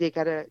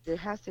 There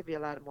has to be a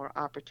lot more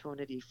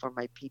opportunity for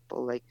my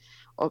people. Like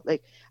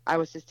I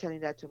was just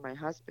telling that to my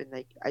husband.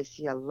 Like I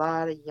see a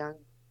lot of young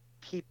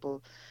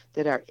people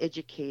that are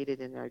educated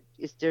and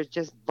they're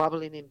just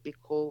bubbling in Big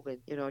Cove, and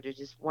they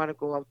just want to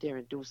go out there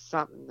and do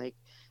something, like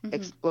Mm-hmm.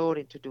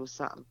 exploding to do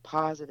something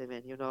positive,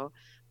 and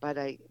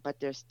but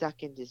they're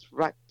stuck in this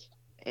rut,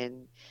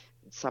 and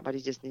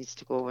somebody just needs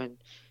to go and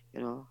you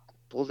know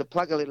pull the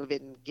plug a little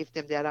bit and give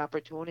them that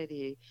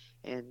opportunity.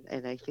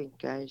 And I think,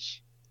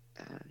 guys,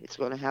 it's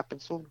going to happen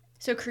soon.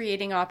 So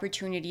creating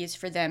opportunities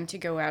for them to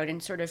go out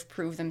and sort of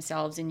prove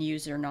themselves and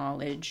use their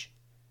knowledge.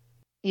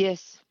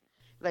 Yes,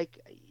 like,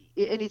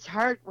 and it's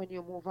hard when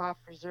you move off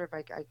reserve.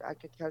 I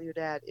can tell you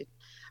that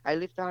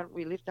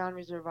we lived on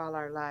reserve all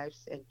our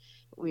lives, and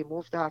we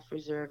moved off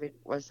reserve. It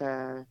was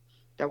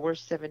the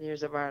worst 7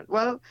 years of our.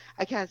 Well,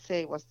 I can't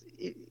say it was.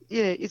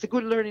 Yeah, it's a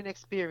good learning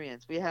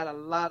experience. We had a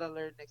lot of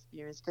learning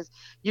experience because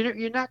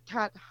you're not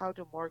taught how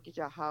to mortgage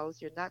a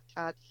house. You're not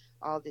taught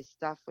all this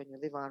stuff when you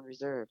live on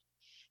reserve.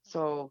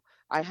 So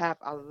I have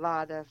a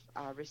lot of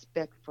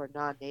respect for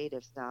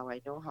non-natives now.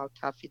 I know how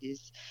tough it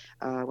is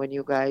when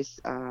you guys,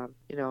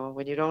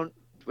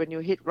 when you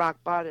hit rock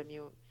bottom,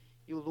 you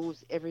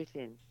lose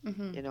everything,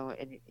 Mm-hmm.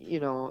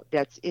 and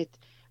that's it.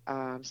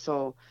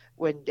 So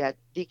when that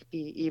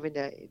Digby, even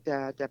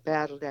the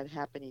battle that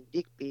happened in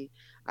Digby,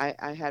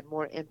 I had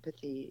more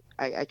empathy.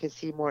 I can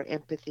see more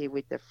empathy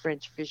with the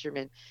French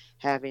fishermen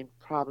having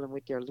problem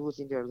with their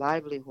losing their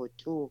livelihood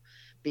too,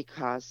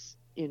 because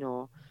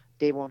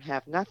they won't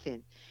have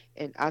nothing.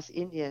 And us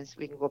Indians,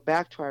 we can go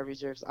back to our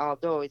reserves,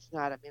 although it's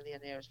not a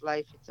millionaire's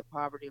life, it's a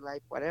poverty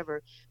life,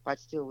 whatever, but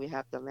still we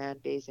have the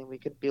land base and we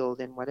could build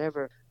and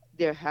whatever.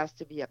 There has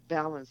to be a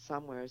balance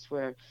somewhere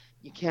where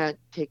you can't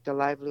take the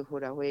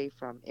livelihood away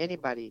from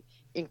anybody,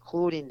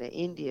 including the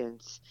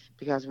Indians,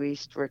 because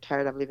we're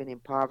tired of living in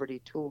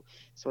poverty too.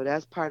 So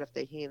that's part of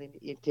the healing,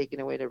 in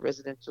taking away the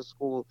residential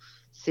school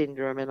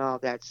syndrome and all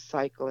that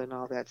cycle and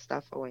all that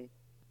stuff away.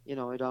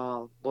 It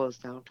all boils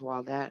down to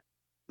all that.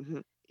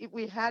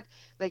 We had,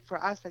 like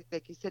for us,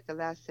 like you said, the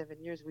last 7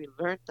 years, we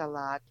learned a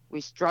lot, we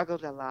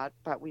struggled a lot,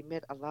 but we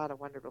met a lot of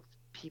wonderful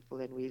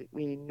people, and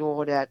we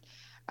know that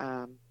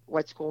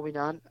what's going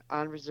on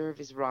reserve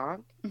is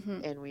wrong,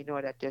 Mm-hmm. and we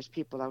know that there's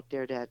people out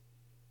there that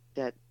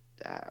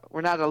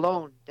we're not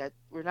alone, that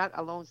we're not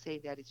alone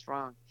saying that it's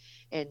wrong.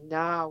 And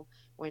now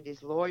when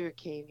this lawyer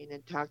came in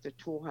and talked to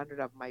 200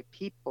 of my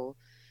people,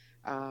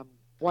 um,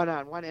 one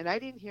on one. And I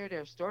didn't hear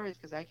their stories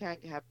because I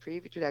can't have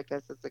preview to that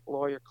because it's like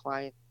lawyer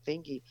client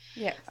thingy,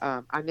 Yeah.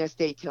 unless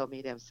they tell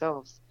me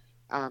themselves.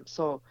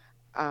 So,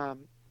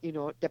 um,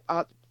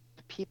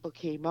 the people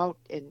came out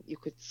and you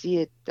could see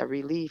it, the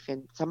relief.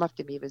 And some of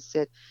them even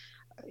said,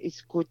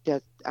 it's good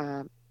that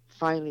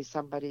finally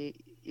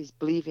somebody is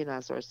believing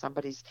us or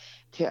somebody's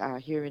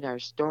hearing our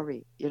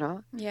story,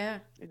 Yeah.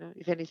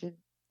 if anything,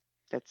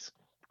 that's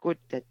good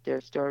that their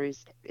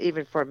stories,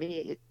 even for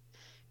me,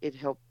 it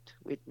helped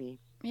with me.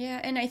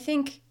 Yeah, and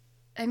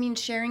I mean,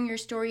 sharing your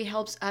story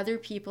helps other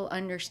people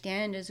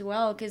understand as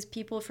well, because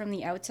people from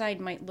the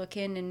outside might look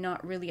in and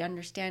not really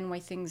understand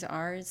why things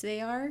are as they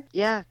are.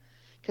 Yeah,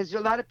 because a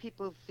lot of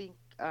people think,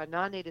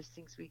 non-natives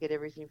thinks we get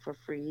everything for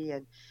free,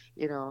 and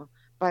you know,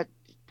 but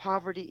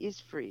poverty is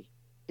free,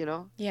 you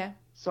know. Yeah.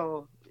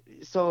 So,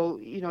 so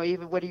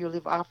even whether you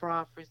live off or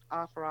on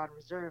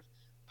reserve,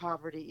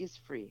 poverty is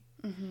free.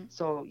 Mm-hmm.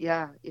 So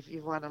yeah, if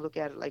you want to look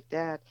at it like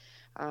that,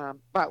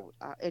 but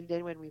and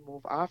then when we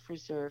move off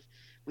reserve,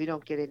 we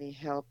don't get any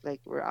help.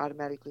 Like we're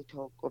automatically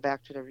told go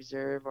back to the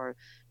reserve, or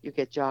you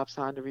get jobs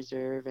on the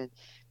reserve, and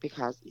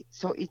because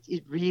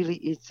it really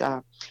is.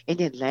 And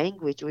then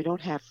language, we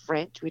don't have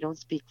French. We don't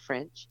speak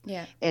French,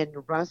 Yeah. and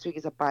New Brunswick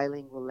is a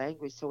bilingual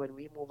language. So when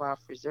we move off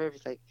reserve,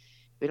 it's like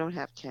we don't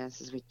have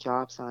chances with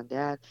jobs on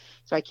that.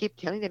 So I keep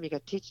telling them you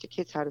got to teach the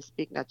kids how to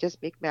speak not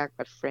just Mi'kmaq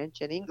but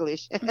French and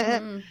English.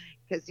 Mm-hmm.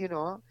 Because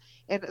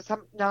and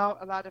some now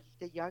a lot of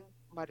the young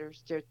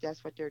mothers,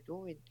 that's what they're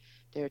doing.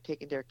 They're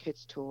taking their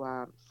kids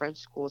to French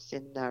schools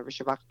in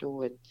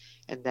Rishabaktu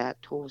and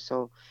that too.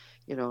 So,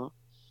 you know,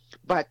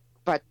 but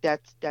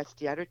that's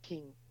the other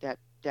thing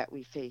that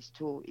we face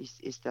too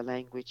is the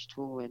language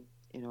too, and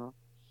you know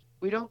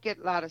we don't get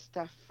a lot of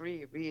stuff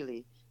free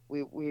really.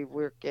 We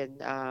work in,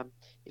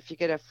 if you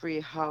get a free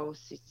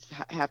house, it's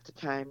half the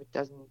time it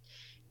doesn't.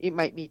 It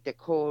might meet the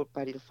code,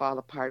 but it'll fall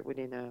apart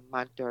within a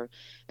month.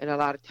 And a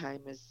lot of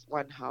time is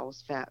one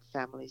house,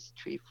 families,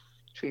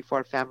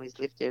 four families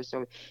live there,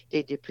 so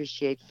they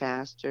depreciate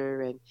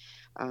faster. And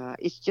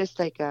it's just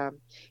like,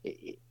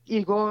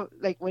 you go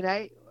like when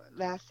I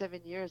last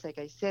 7 years, like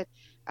I said,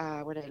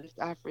 when I lived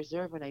off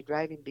reserve, when I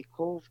drive in Big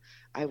Cove,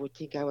 I would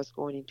think I was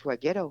going into a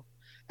ghetto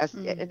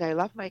Mm. and I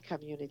love my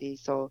community.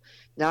 So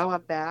now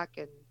I'm back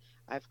and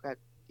I've got,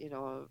 you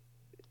know,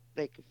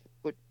 like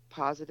good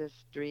positive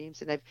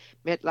dreams, and I've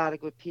met a lot of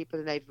good people,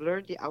 and I've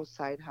learned the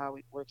outside how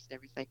it works and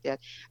everything like that.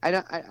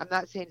 I'm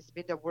not saying it's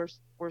been the worst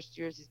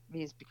years. It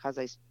means because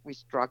we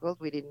struggled.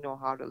 We didn't know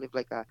how to live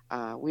like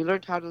we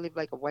learned how to live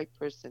like a white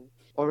person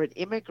or an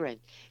immigrant.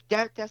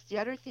 That's the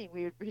other thing.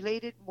 We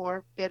related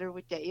more better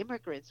with the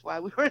immigrants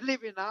while we were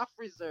living off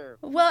reserve.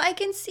 Well, I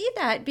can see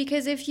that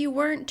because if you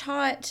weren't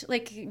taught,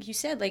 like you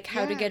said, like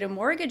how to Yeah, get a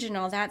mortgage and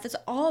all that, that's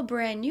all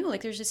brand new.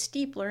 Like there's a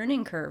steep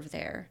learning curve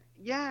there.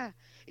 yeah.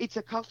 It's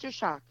a culture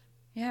shock.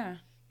 Yeah.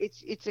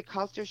 It's a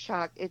culture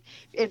shock.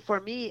 And for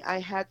me, I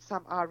had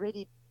some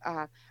already,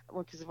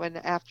 because when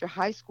after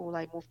high school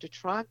I moved to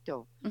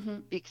Toronto, Mm-hmm.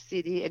 big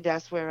city, and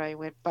that's where I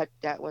went. But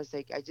that was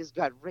like I just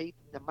got raped,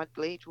 and a month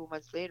later, 2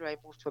 months later, I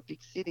moved to a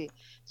big city.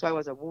 So I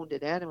was a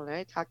wounded animal, and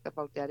I talked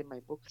about that in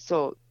my book.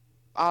 So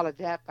all of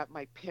that, but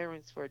my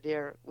parents were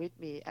there with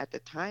me at the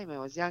time. I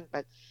was young,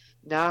 but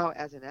now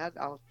as an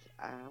adult,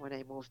 when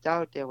I moved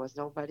out, there was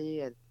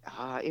nobody, and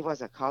it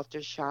was a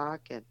culture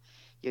shock, and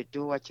you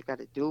do what you got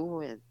to do,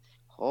 and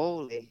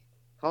holy,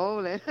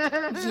 holy.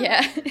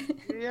 Yeah.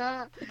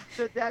 Yeah,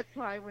 so that's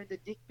why when the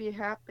Digby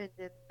happened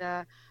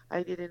and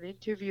I did an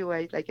interview,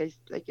 like I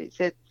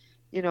said,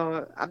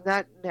 I'm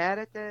not mad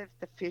at the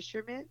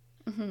fishermen,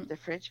 Mm-hmm. the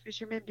French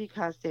fishermen,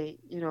 because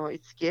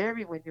it's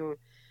scary when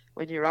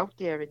you're out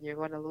there and you're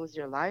going to lose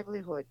your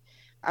livelihood.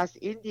 Us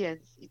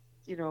Indians,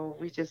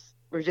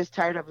 we're just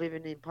tired of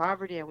living in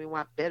poverty and we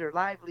want better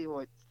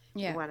livelihoods.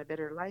 We Yeah. want a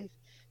better life.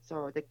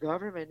 So the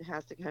government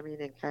has to come in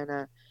and kind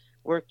of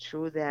work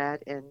through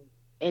that, and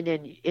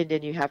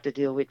then you have to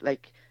deal with,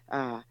 like,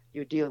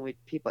 you're dealing with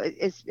people.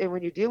 And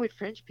when you deal with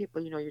French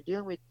people, you're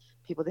dealing with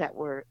people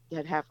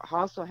that have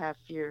also have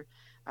fear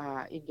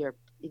in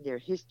their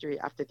history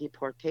after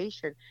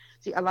deportation.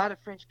 See, a lot of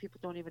French people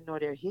don't even know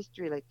their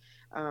history. Like,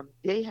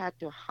 they had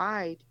to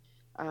hide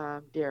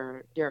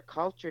their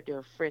culture,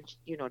 their French,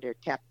 their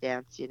tap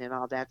dancing and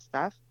all that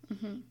stuff.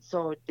 Hmm.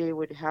 So they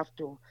would have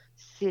to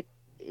sit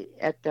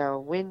at the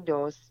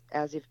windows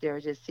as if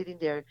they're just sitting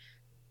there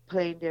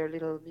playing their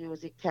little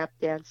music, tap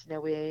dancing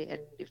away.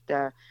 And if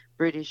the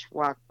British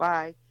walked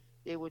by,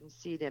 they wouldn't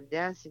see them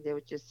dancing. They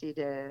would just see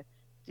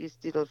these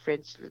little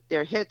French,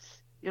 their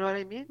hits. You know what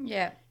I mean?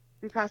 Yeah.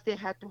 Because they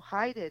had to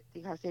hide it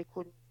because they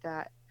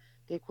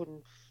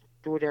couldn't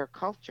do their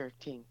culture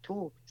thing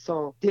too.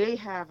 So they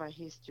have a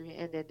history,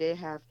 and then they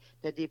have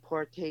the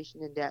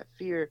deportation and that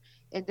fear,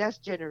 and that's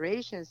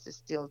generations is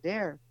still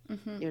there.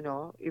 Hmm.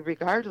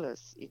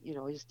 Regardless,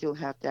 you still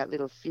have that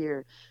little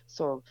fear.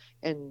 So,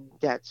 and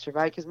that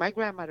survived because my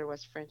grandmother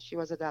was French. She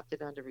was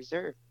adopted on the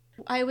reserve.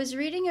 I was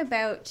reading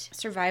about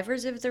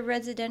survivors of the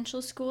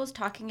residential schools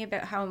talking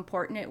about how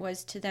important it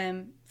was to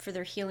them for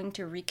their healing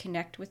to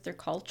reconnect with their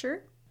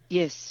culture.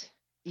 Yes,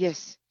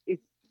 yes,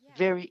 it's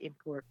very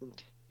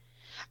important.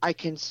 I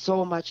can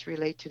so much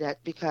relate to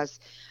that because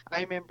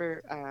I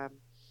remember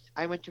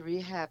I went to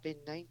rehab in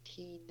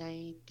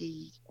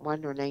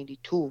 1991 or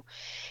 92,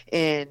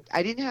 and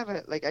I didn't have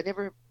I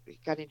never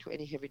got into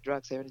any heavy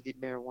drugs. I only did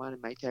marijuana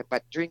in my time,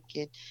 but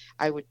drinking,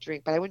 I would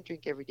drink, but I wouldn't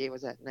drink every day. It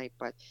was at night,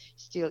 but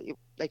still,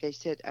 like I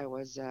said, I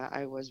was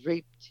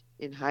raped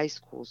in high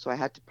school, so I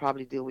had to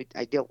probably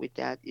I dealt with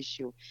that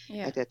issue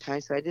Yeah. at that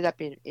time. So I ended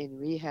up in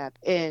rehab,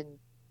 and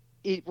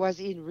it was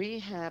in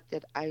rehab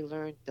that I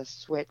learned the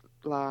sweat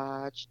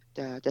lodge,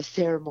 the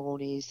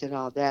ceremonies and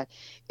all that,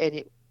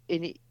 and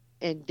and it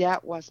and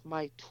that was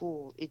my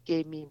tool. It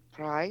gave me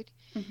pride,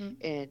 Hmm.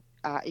 and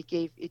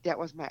that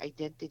was my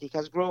identity.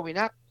 Because growing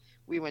up,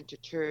 we went to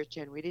church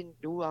and we didn't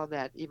do all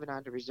that even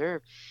on the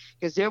reserve,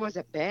 because there was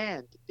a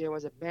band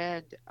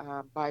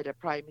by the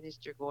prime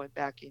minister going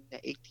back in the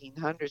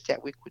 1800s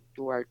that we couldn't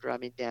do our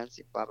drumming,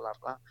 dancing, blah blah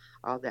blah,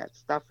 all that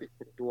stuff. We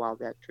couldn't do all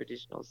that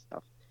traditional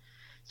stuff,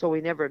 so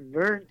we never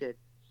learned it.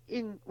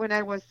 In When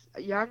I was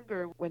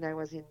younger, when I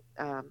was in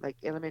like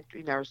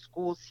elementary, in our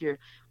schools here,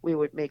 we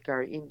would make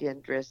our Indian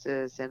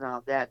dresses and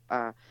all that.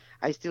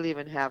 I still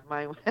even have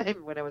mine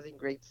when I was in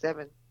grade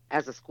 7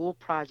 as a school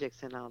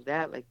projects and all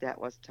that. Like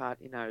that was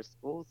taught in our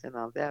schools and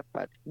all that,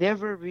 but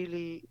never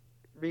really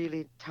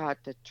taught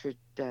the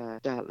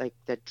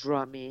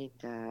drumming,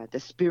 the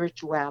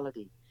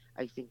spirituality.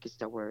 I think is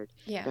the word,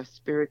 Yeah. the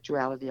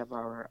spirituality of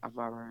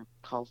our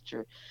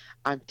culture,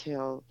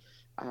 until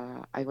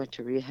I went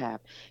to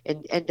rehab,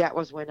 and that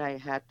was when I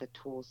had the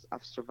tools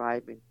of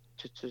surviving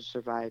to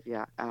survive.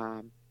 Yeah.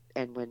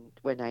 And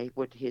when I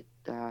would hit,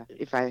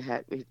 if I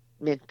had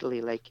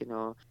mentally, like,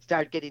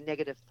 start getting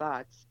negative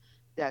thoughts,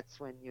 that's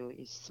when you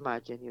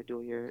smudge and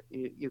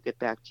you get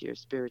back to your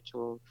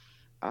spiritual.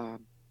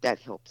 That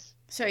helps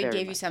So it very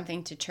gave you much.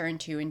 something to turn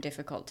to in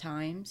difficult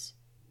times.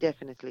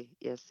 Definitely,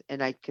 yes.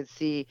 And I can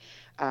see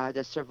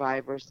the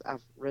survivors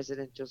of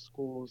residential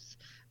schools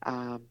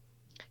um,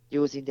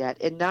 using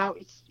that, and now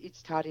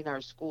it's taught in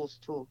our schools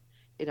too,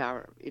 in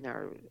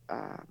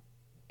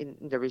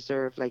the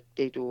reserve, like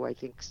they do, I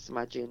think,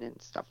 smudging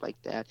and stuff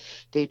like that.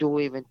 They do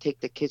even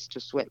take the kids to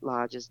sweat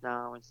lodges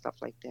now and stuff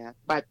like that.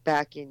 But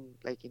back in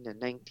the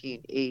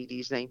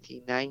 1980s,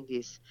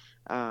 1990s,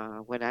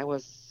 when I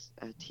was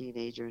a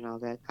teenager and all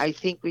that, I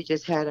think we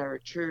just had our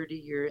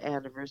 30-year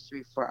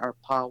anniversary for our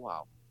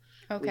powwow.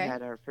 We Okay.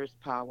 had our first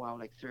powwow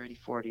like 30,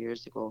 40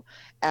 years ago,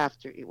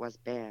 after it was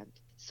banned.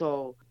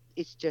 So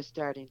it's just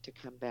starting to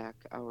come back,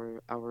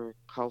 our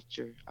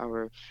culture.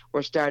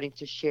 We're starting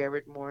to share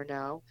it more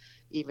now.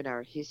 Even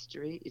our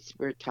history,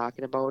 we're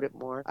talking about it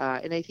more.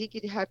 And I think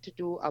it had to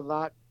do a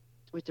lot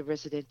with the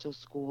residential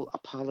school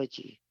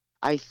apology.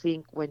 I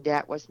think when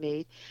that was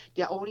made,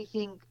 the only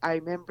thing I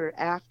remember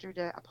after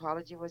the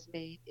apology was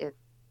made, and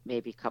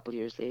maybe a couple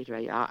years later,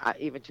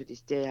 even to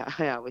this day,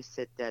 I always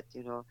said that,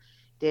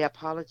 they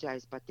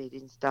apologized, but they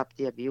didn't stop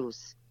the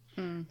abuse.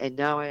 Mm. And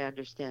now I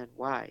understand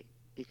why.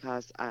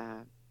 Because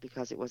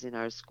it was in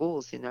our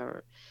schools, in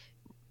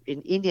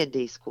Indian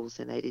day schools,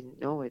 and I didn't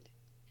know it.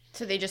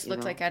 So they just You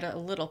looked like know, at a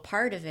little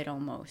part of it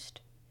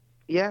almost.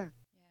 yeah.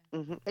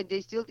 And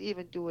they still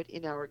even do it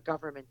in our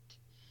government.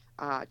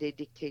 They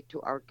dictate to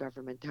our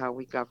government how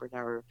we govern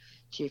our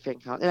chief and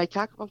council. And I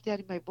talk about that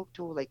in my book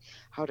too, like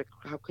how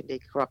can they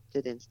corrupt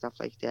it and stuff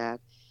like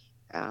that.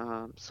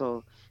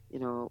 So,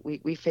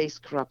 we face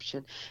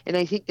corruption, and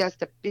I think that's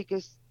the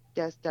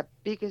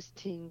biggest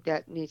thing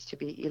that needs to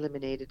be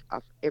eliminated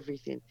of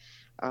everything.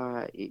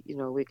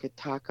 We could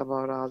talk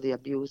about all the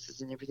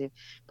abuses and everything,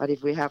 but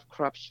if we have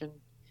corruption,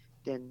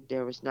 then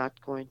there is not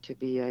going to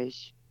be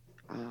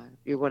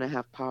you're going to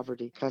have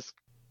poverty, because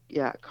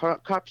yeah,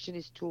 corruption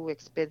is too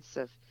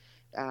expensive,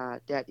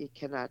 that it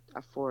cannot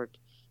afford.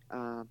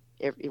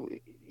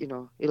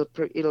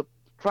 It'll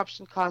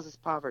corruption causes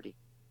poverty.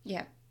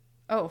 Yeah.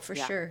 Oh, for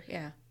Yeah. sure.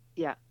 Yeah.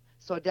 Yeah.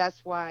 So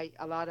that's why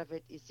a lot of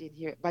it is in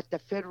here. But the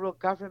federal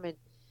government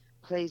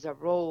plays a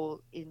role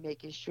in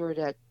making sure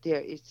that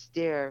it's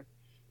there,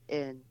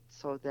 and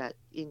so that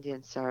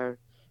Indians are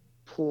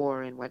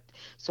poor and what.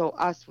 So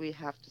us, we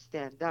have to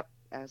stand up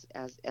as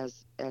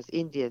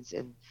Indians,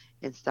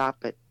 and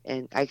stop it.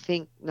 And I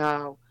think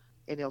now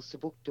in El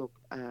Subuktuk.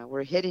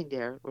 We're heading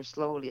there. We're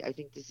slowly. I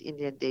think this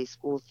Indian Day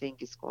School thing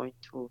is going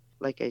to,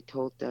 like I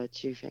told the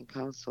chief and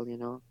council,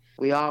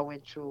 we all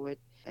went through it,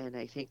 and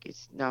I think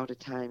it's now the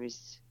time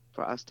is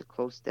for us to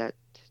close that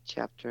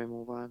chapter and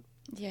move on.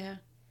 Yeah.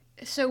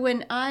 So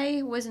when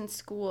I was in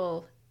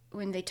school,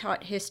 when they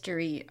taught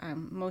history,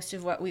 most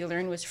of what we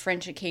learned was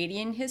French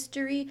Acadian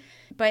history.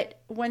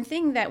 But one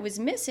thing that was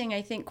missing,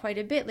 I think, quite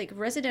a bit, like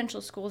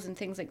residential schools and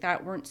things like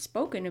that, weren't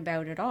spoken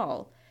about at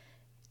all.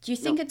 Do you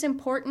think No. it's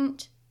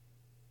important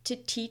to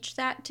teach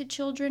that to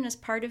children as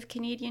part of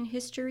Canadian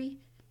history?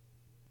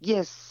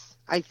 Yes,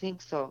 I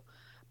think so.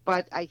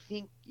 But I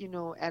think,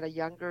 at a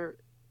younger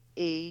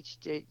age,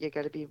 you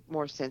got to be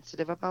more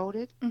sensitive about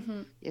it,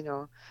 Mm-hmm. you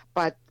know.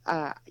 But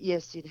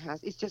yes, it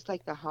has. It's just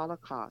like the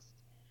Holocaust,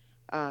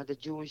 the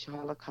Jewish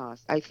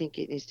Holocaust. I think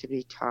it needs to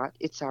be taught.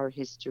 It's our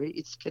history.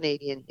 It's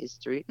Canadian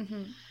history.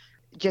 Mm-hmm.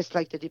 Just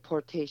like the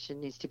deportation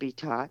needs to be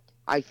taught.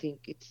 I think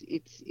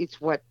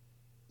it's what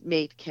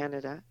made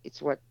Canada.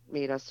 It's what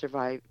made us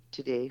survive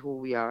today, who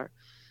we are.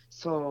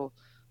 So,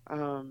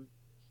 um,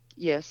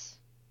 yes,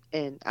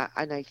 and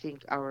I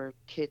think our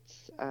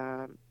kids,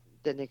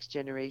 the next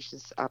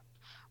generations up,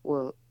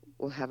 will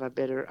will have a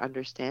better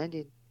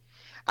understanding.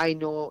 I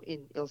know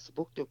in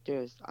Ilsabuktuk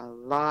there's a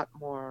lot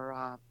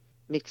more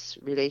mixed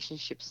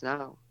relationships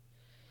now.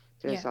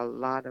 Yeah. There's a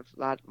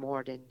lot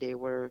more than they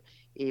were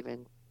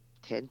even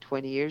 10,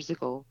 20 years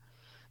ago.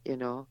 You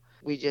know,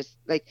 we just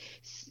like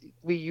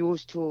we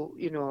used to,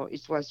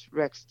 it was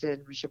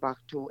Rexton,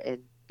 Rishabaktu, and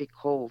Big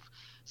Cove,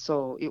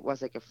 so it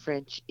was like a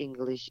French,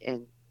 English,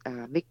 and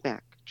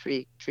Micmac,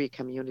 three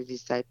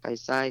communities side by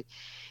side,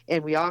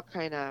 and we all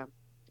kind of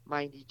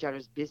mind each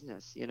other's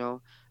business,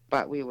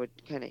 but we would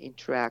kind of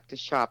interact, to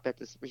shop at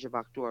the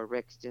Rishabaktu or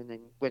Rexton,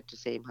 and went to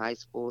same high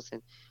schools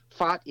and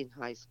fought in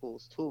high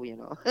schools too.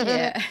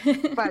 Yeah.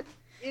 But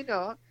you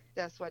know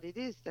that's what it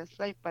is, that's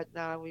life. But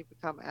now we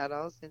become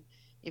adults, and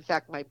in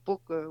fact my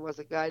booker was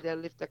a guy that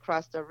lived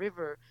across the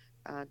river,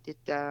 did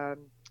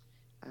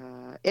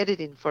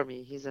editing for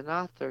me. He's an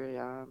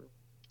author,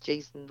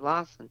 Jason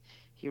Lawson.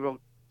 He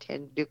wrote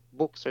 10 big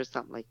books or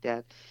something like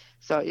that.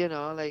 So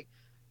like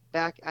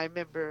back, I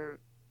remember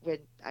when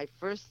I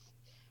first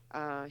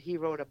he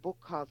wrote a book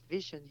called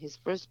Vision, his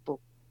first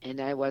book, and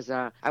I was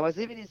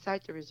living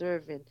inside the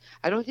reserve, and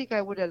I don't think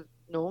I would have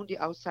known the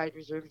outside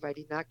reserve if I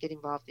did not get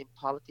involved in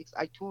politics.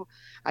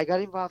 I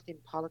got involved in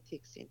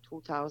politics in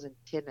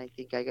 2010. I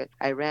think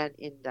I ran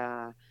in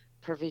the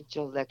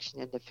provincial election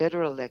and the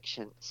federal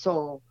election.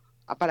 So,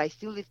 but I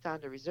still lived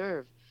on the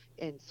reserve,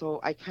 and so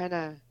I kind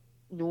of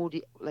knew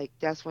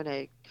that's when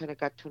I kind of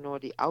got to know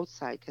the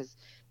outside, because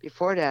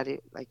before that,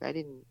 I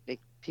didn't, like,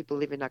 people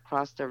living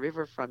across the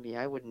river from me.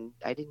 I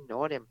didn't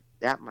know them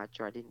that much,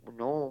 or I didn't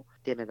know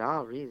them at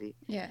all, really,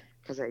 Yeah.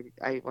 because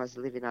I was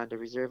living on the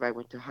reserve. I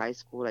went to high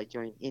school. I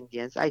joined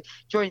Indians. I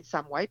joined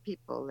some white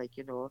people, like,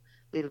 a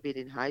little bit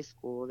in high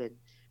school,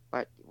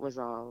 but it was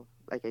all,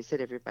 like I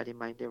said, everybody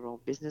mind their own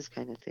business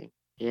kind of thing.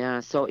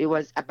 Yeah. So it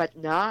was, but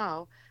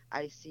now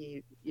I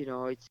see,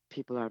 it's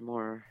people are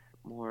more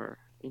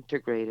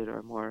integrated,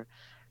 or more,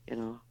 you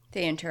know,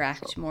 They so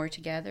interact more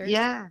together.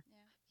 yeah,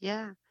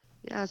 yeah,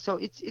 yeah. So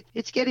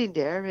it's getting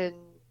there,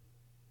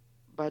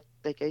 but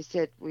like I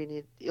said, we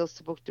need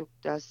Ilsabuktuk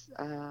does.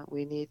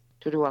 We need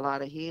to do a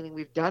lot of healing.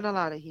 We've done a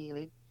lot of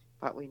healing,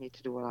 but we need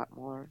to do a lot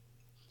more.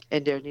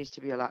 And there needs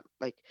to be a lot,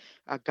 like,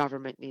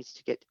 government needs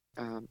to get,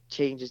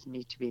 changes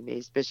need to be made,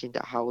 especially in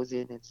the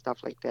housing and stuff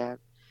like that.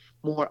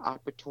 More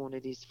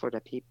opportunities for the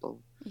people.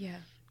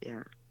 Yeah.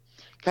 Yeah,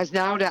 because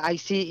now that I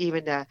see,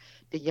 even the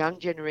young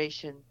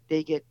generation,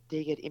 they get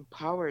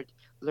empowered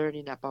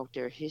learning about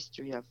their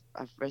history of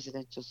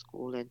residential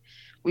school, and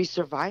we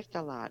survived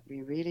a lot.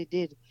 We really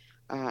did.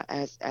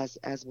 As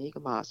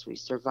Mi'kmaq, we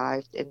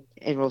survived,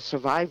 and we'll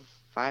survive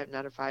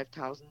another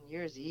 5,000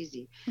 years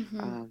easy, Mm-hmm.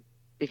 um,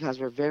 because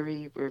we're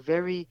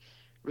very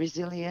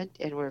resilient,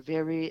 and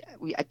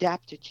we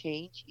adapt to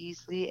change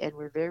easily, and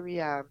we're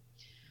very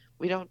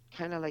we don't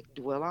kind of like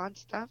dwell on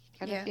stuff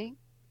kind of Yeah. thing,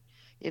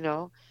 you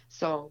know.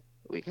 So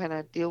we kind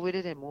of deal with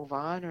it and move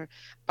on.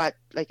 But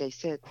like I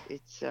said,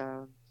 it's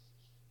I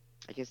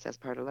guess that's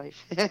part of life.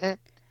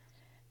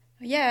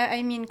 Yeah,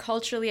 I mean,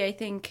 culturally, I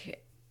think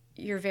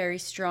you're very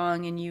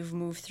strong and you've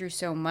moved through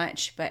so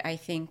much, but I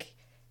think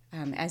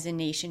as a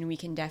nation, we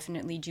can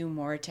definitely do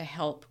more to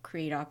help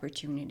create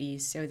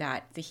opportunities so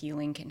that the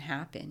healing can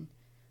happen.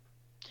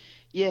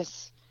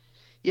 Yes,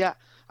 yeah.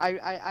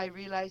 I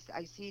realized,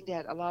 I see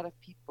that a lot of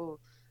people,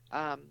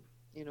 um,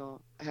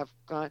 have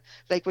gone.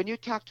 Like when you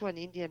talk to an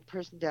Indian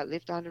person that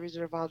lived on the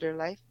reserve all their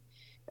life,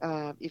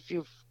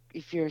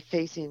 if you're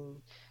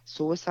facing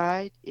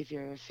suicide, if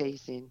you're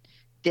facing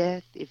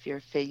death, if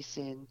you're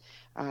facing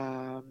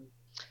um,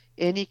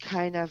 any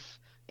kind of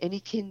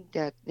anything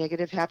that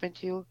negative happened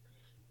to you,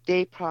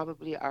 they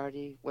probably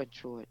already went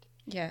through it,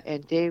 Yeah.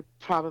 and they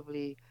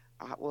probably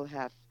will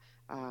have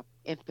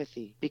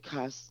empathy,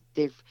 because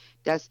they've.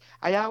 That's,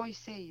 I always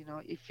say,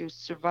 if you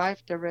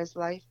survive the res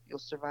life, you'll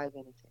survive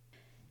anything.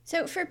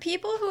 So, for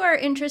people who are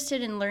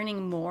interested in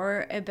learning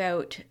more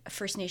about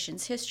First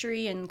Nations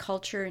history and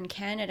culture in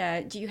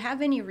Canada, do you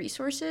have any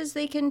resources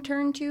they can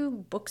turn to,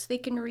 books they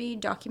can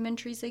read,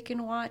 documentaries they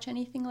can watch,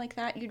 anything like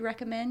that you'd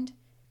recommend?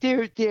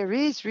 There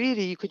is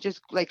really, you could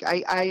just like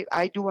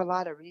I do a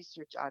lot of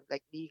research on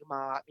like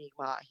Mi'kmaq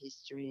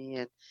history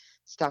and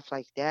stuff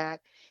like that.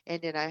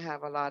 And then I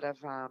have a lot of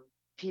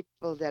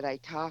people that I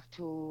talk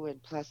to,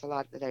 and plus a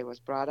lot that I was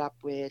brought up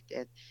with,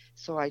 and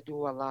so I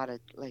do a lot of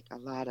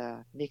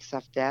mix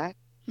of that.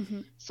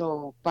 Mm-hmm.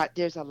 So, but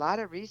there's a lot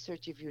of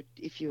research if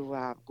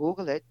you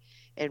Google it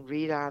and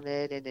read on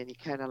it, and then you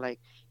kind of like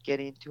get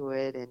into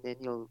it, and then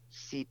you'll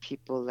see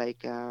people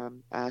like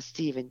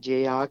Stephen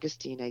J.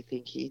 Augustine. I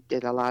think he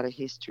did a lot of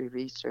history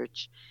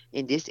research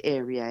in this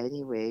area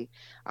anyway.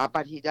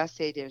 But he does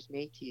say there's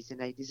Métis,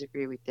 and I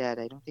disagree with that.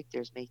 I don't think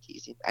there's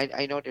Métis.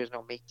 I know there's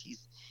no Métis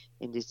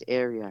in this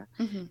area.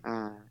 Mm-hmm.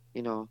 Uh,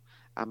 you know.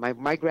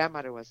 My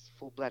grandmother was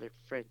full-blooded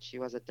French. She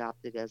was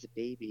adopted as a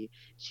baby.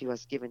 She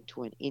was given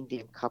to an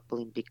Indian couple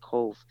in Big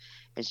Cove,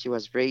 and she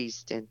was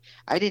raised. And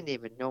I didn't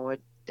even know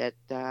it that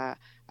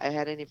I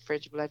had any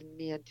French blood in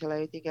me until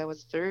I think I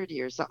was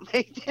 30 or something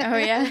like Oh,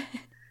 that. yeah.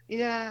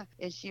 Yeah,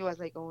 and she was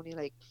like only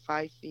like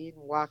 5 feet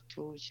and walked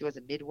to. She was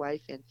a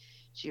midwife, and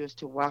she used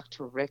to walk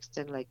to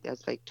Rexton, like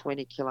that's like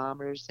 20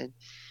 kilometers, and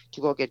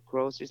to go get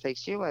groceries. Like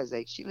she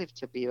lived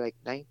to be like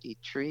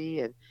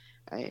 93, and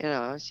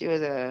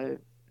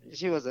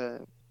she was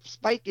a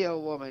spiky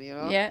old woman, you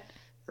know. Yeah.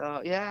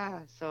 So yeah,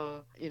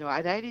 so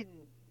and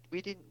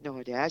we didn't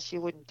know that. She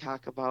wouldn't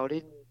talk about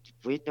it.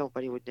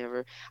 Nobody would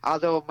never.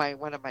 Although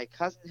one of my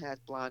cousins had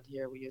blonde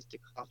hair, we used to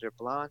call her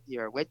Blondie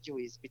or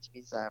Wedgewies, which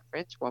means a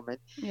French woman,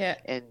 Yeah.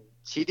 and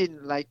she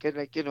didn't like it.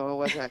 Like it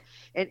was a,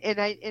 and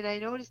I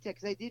noticed that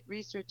because I did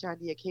research on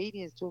the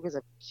Acadians too,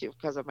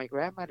 because of my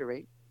grandmother,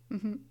 right?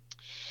 Mm-hmm.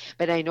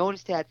 But I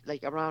noticed that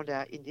like around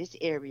in this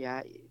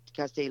area,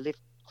 because they lived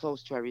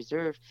close to a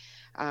reserve,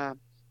 um,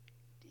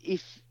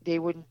 if they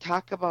wouldn't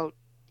talk about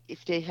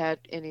if they had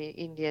any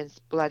Indians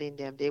blood in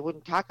them, they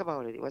wouldn't talk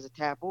about it. It was a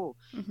taboo.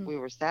 Mm-hmm. We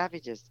were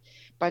savages.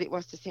 But it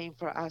was the same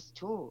for us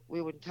too.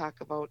 We wouldn't talk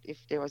about if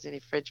there was any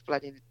French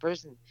blood in the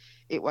person.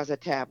 It was a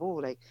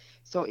taboo.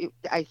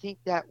 I think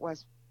that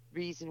was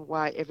reason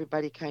why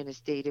everybody kind of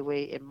stayed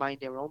away and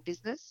mind their own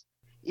business.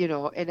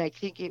 And I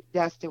think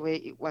that's the way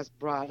it was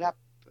brought up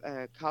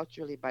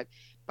culturally. But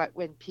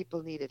when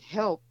people needed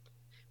help,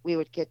 we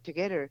would get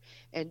together,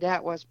 and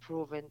that was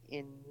proven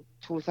in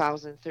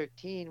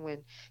 2013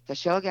 when the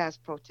shell gas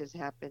protest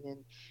happened,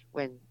 and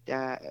when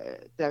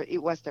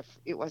it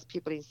was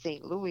people in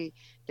St. Louis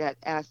that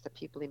asked the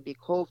people in Big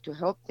Cove to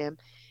help them,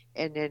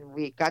 and then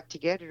we got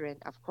together,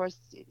 and of course,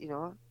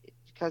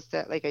 because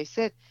that, like I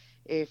said,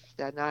 if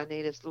the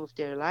non-natives lose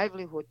their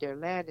livelihood, their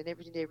land, and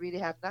everything, they really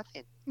have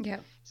nothing.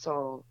 Yeah.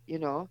 So,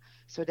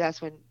 so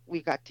that's when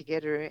we got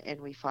together and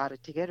we fought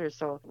it together.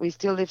 So we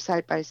still live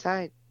side by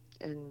side,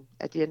 and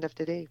at the end of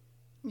the day.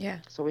 Yeah.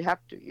 So we have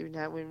to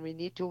unite when we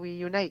need to. We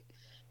unite,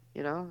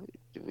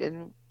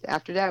 and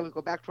after that we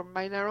go back to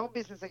mind our own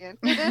business again.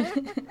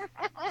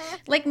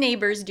 Like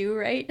neighbors do,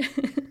 right?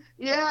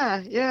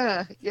 Yeah,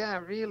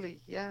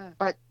 really, yeah.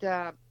 But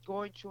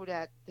going through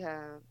that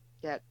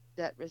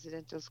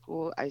residential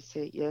school, I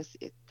say yes.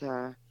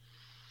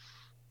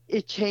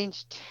 It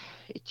changed.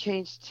 It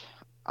changed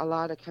a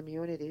lot of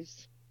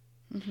communities.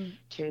 Mm-hmm.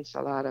 Changed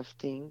a lot of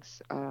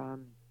things.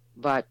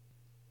 But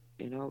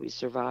we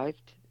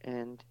survived,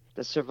 and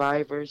the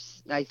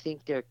survivors, I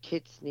think their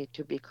kids need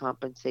to be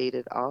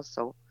compensated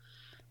also,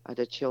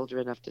 the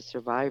children of the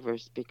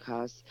survivors,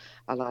 because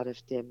a lot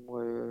of them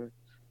were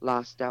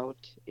lost out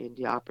in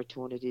the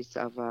opportunities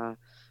of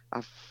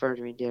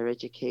furthering their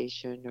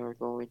education or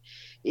going,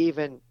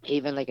 even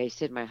like I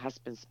said, my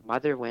husband's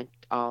mother went,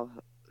 all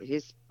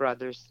his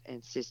brothers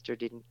and sister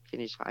didn't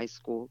finish high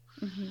school.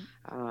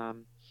 Mm-hmm.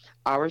 um,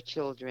 our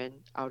children,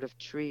 out of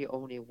three,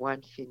 only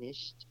one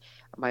finished.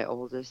 Our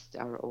oldest,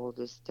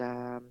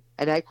 and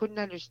I couldn't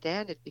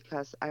understand it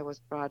because I was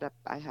brought up.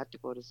 I had to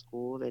go to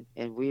school,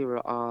 and we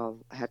were all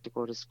had to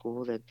go to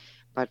school,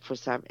 but for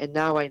some, and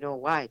now I know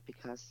why,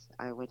 because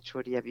I went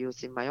through the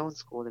abuse in my own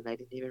school and I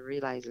didn't even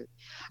realize it.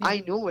 Yeah. I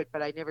knew it,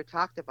 but I never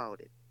talked about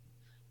it.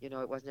 It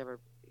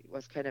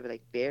was kind of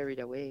like buried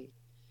away.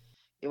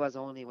 It was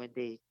only when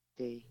they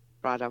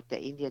brought out the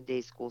Indian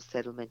Day School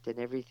settlement and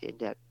everything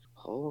that,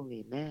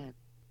 holy man,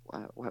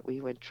 what we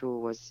went through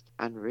was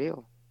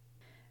unreal.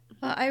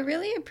 Well, I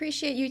really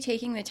appreciate you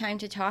taking the time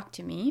to talk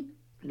to me.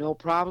 No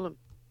problem.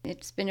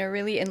 It's been a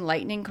really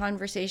enlightening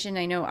conversation.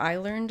 I know I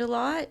learned a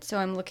lot, so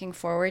I'm looking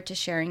forward to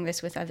sharing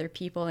this with other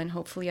people, and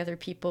hopefully other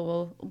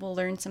people will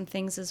learn some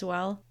things as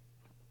well.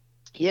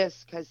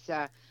 Yes, because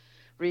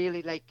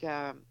really, like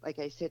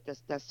I said,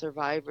 the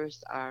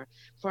survivors are,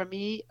 for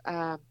me,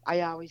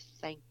 I always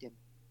thank them.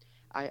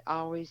 I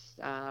always,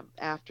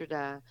 after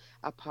the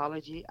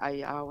apology,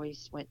 I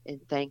always went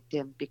and thanked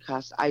them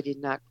because I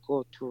did not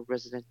go to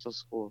residential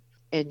school.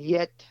 And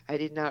yet I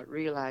did not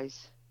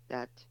realize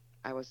that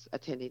I was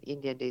attending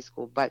Indian Day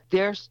School. But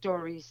their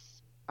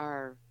stories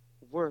are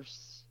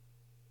worse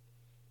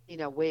in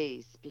a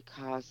ways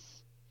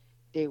because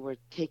they were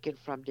taken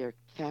from their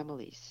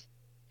families.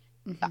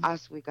 Mm-hmm.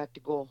 Us, we got to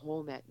go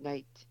home at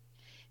night.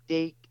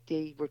 They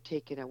were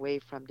taken away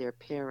from their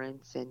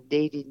parents, and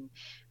they didn't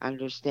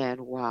understand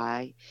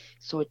why.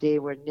 So they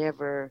were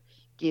never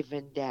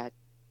given that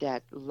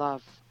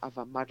love of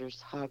a mother's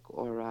hug,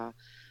 or a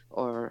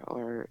or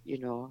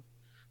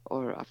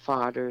or a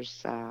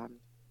father's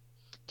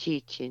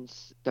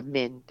teachings.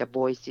 The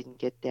boys didn't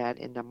get that,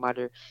 and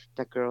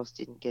the girls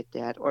didn't get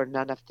that, or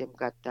none of them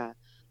got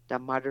the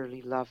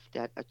motherly love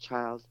that a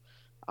child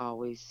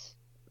always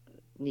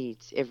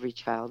needs. Every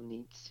child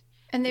needs.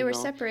 And they You were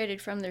know,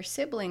 separated from their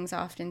siblings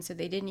often, so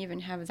they didn't even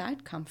have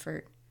that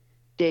comfort.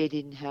 they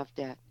didn't have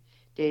that.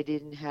 They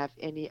didn't have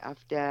any of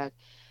that.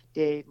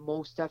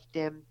 Most of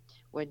them,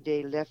 when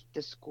they left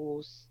the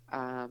schools,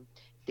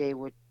 they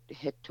would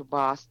head to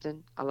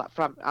Boston. A lot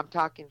from, I'm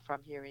talking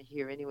from here and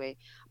here anyway.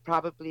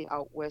 Probably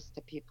out west,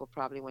 the people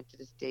probably went to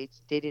the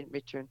States. They didn't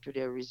return to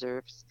their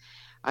reserves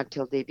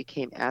until they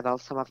became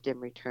adults. Some of them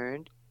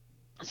returned.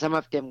 Some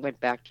of them went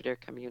back to their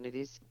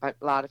communities, but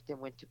a lot of them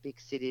went to big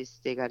cities.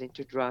 They got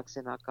into drugs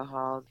and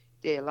alcohol.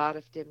 A lot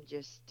of them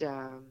just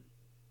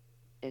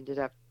ended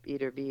up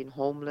either being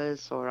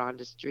homeless or on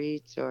the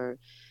streets, or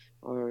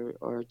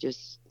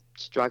just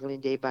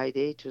struggling day by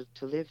day to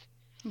live.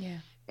 Yeah.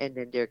 And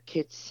then their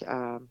kids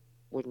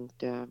wouldn't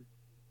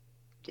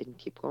didn't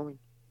keep going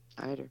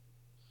either.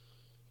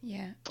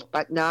 Yeah.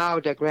 But now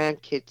the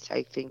grandkids,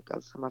 I think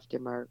some of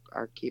them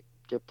are keep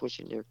they're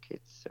pushing their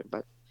kids.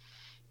 But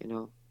you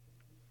know,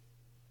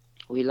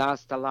 we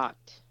lost a lot.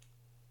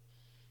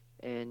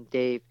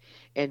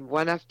 And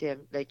one of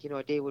them, like,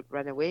 they would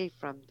run away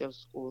from those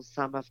schools.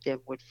 Some of them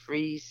would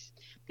freeze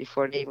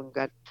before they even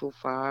got too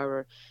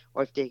far,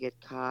 or if they get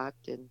caught.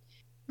 And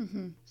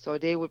Mm-hmm. so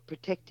they would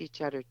protect each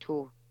other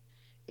too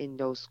in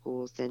those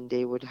schools, and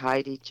they would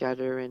hide each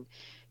other. And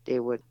they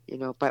would,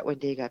 but when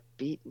they got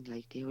beaten,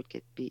 like, they would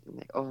get beaten,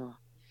 like, oh,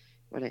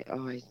 when I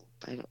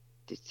don't,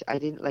 I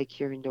didn't like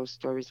hearing those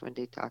stories when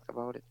they talk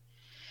about it.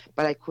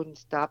 But I couldn't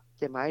stop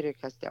them either,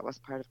 because that was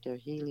part of their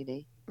healing,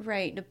 eh?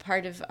 Right. A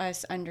part of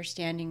us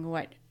understanding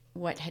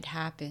what had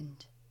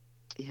happened.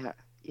 Yeah,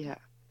 yeah,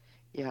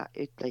 yeah.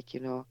 It, like,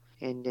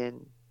 and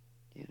then,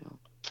 you know,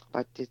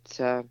 but it's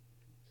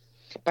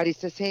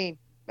the same.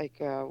 Like,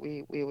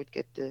 we would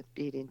get the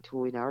beating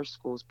too in our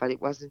schools, but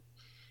it wasn't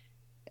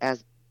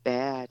as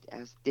bad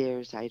as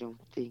theirs. I don't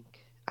think.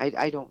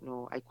 I don't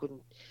know. I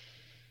couldn't.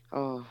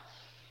 Oh,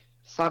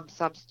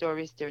 some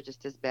stories, they're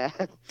just as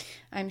bad.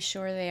 I'm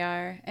sure they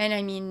are. And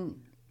I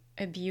mean,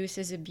 abuse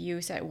is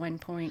abuse at one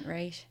point,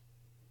 right?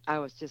 I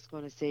was just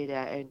going to say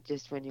that. And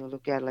just when you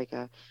look at like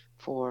a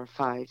 4,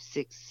 5,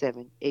 6,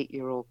 7,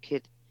 8-year-old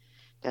kid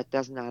that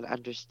does not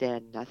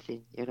understand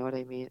nothing, you know what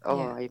I mean? Oh,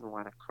 Yeah. I even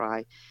want to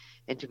cry.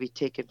 And to be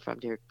taken from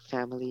their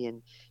family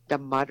and the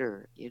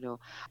mother.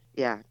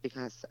 Yeah,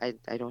 because I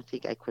don't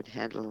think I could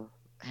handle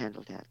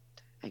that.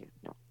 I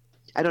don't know.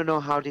 I don't know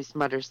how these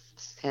mothers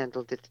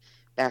handled it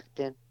back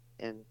then.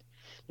 And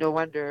no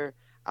wonder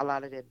a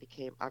lot of them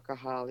became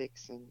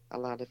alcoholics, and a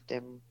lot of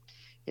them,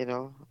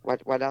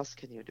 what else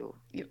can you do?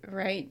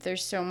 Right.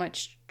 There's so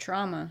much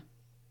trauma.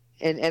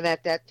 And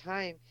at that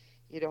time,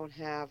 you don't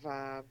have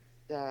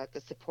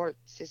the support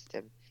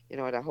system.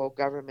 The whole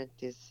government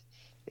is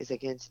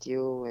against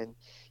you. And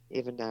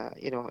even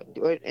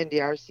in the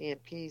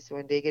RCMPs,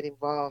 when they get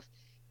involved,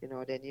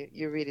 then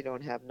you really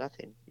don't have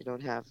nothing. You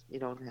don't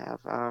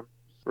have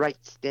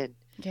rights then,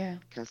 Yeah.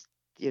 because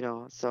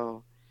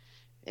so.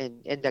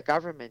 And the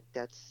government,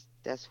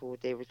 that's who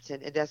they would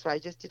send. And that's why I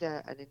just did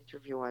an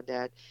interview on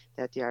that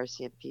the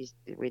RCMPs,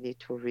 we need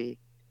to re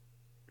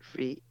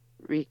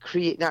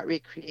recreate, not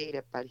recreate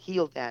it, but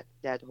heal that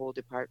whole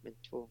department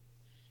too.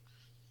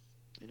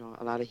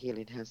 A lot of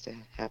healing has to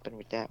happen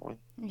with that one.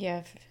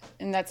 Yeah.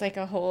 And that's like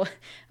a whole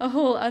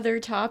other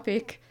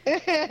topic.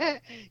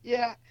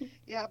 Yeah,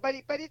 yeah, but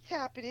it's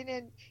happening.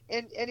 And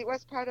it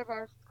was part of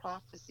our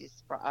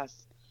prophecies for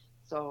us.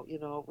 So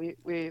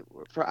we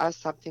for us,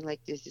 something like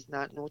this is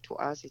not new to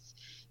us.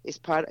 It's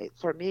part,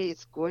 for me.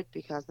 It's good,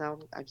 because now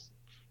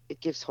it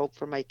gives hope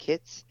for my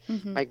kids,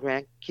 Mm-hmm. my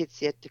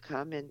grandkids yet to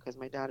come. And because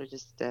my daughter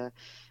just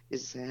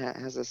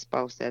has a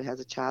spouse that has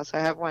a child, so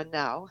I have one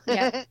now.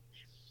 Yeah.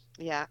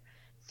 Yeah.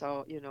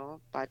 So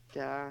but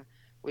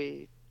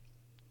we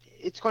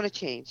it's going to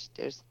change.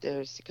 There's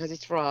because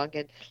it's wrong,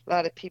 and a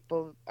lot of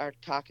people are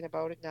talking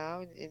about it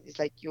now. And it's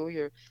like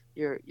you're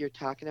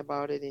talking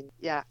about it. And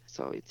yeah,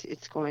 so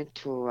it's going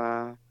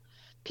to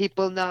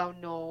people now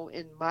know.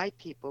 And my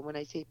people, when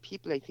I say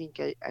people, I think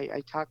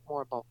I talk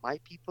more about my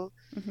people.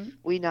 Mm-hmm.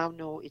 We now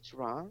know it's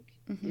wrong.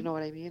 Mm-hmm. You know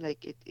what I mean?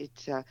 Like,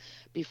 it's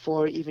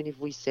before, even if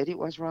we said it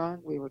was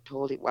wrong, we were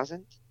told it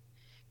wasn't,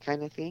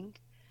 kind of thing.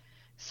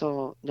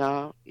 So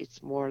now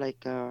it's more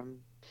like,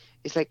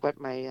 it's like what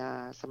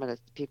my some of the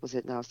people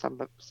said. Now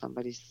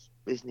somebody's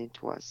listening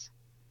to us,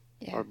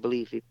 Yeah. or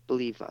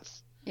believe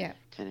us, Yeah.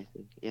 kind of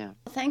thing. Yeah.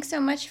 Well, thanks so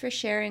much for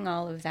sharing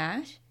all of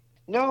that.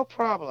 No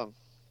problem.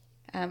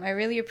 I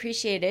really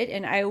appreciate it,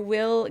 and I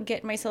will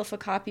get myself a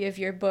copy of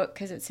your book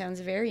because it sounds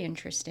very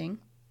interesting.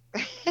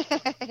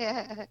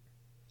 Yeah.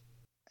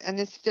 And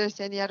if there's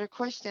any other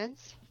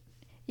questions,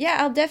 Yeah,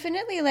 I'll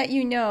definitely let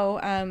you know.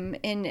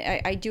 And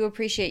I do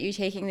appreciate you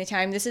taking the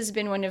time. This has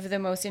been one of the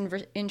most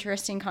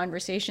interesting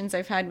conversations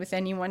I've had with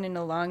anyone in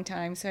a long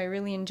time. So I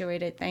really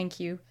enjoyed it. Thank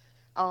you.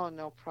 oh,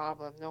 no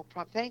problem, no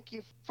problem. Thank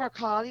you for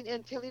calling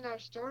and telling our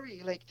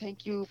story. Like,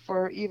 thank you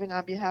for even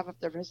on behalf of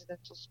the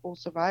residential school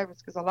survivors,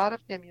 because a lot of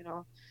them, it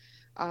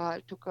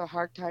took a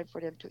hard time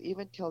for them to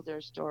even tell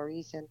their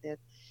stories, and then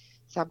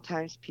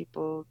sometimes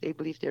people they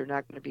believe they're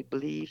not going to be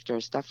believed or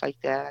stuff like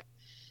that,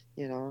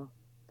 you know,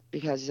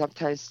 because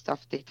sometimes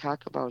stuff they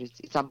talk about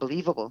it's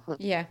unbelievable.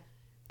 Yeah,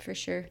 for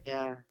sure.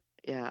 Yeah,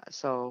 yeah.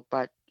 So,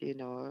 but it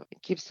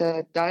keeps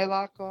the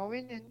dialogue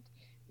going, and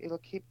it'll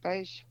keep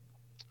us.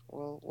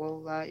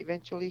 We'll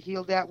eventually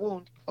heal that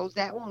wound, close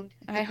that wound.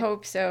 I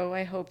hope so.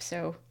 I hope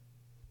so.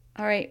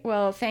 All right.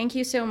 Well, thank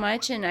you so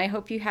much. And I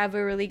hope you have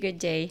a really good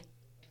day.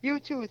 You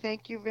too.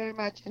 Thank you very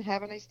much, and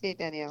have a nice day,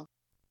 Danielle.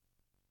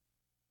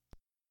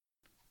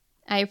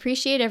 I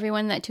appreciate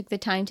everyone that took the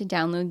time to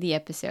download the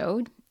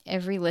episode.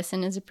 Every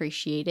listen is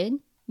appreciated.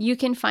 You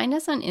can find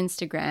us on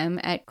Instagram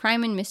at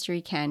Crime and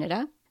Mystery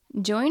Canada.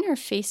 Join our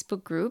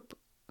Facebook group,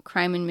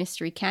 Crime and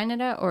Mystery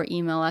Canada, or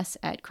email us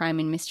at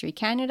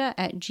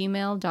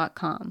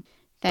crimeandmysterycanada@gmail.com.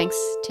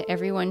 Thanks to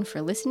everyone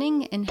for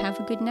listening, and have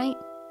a good night.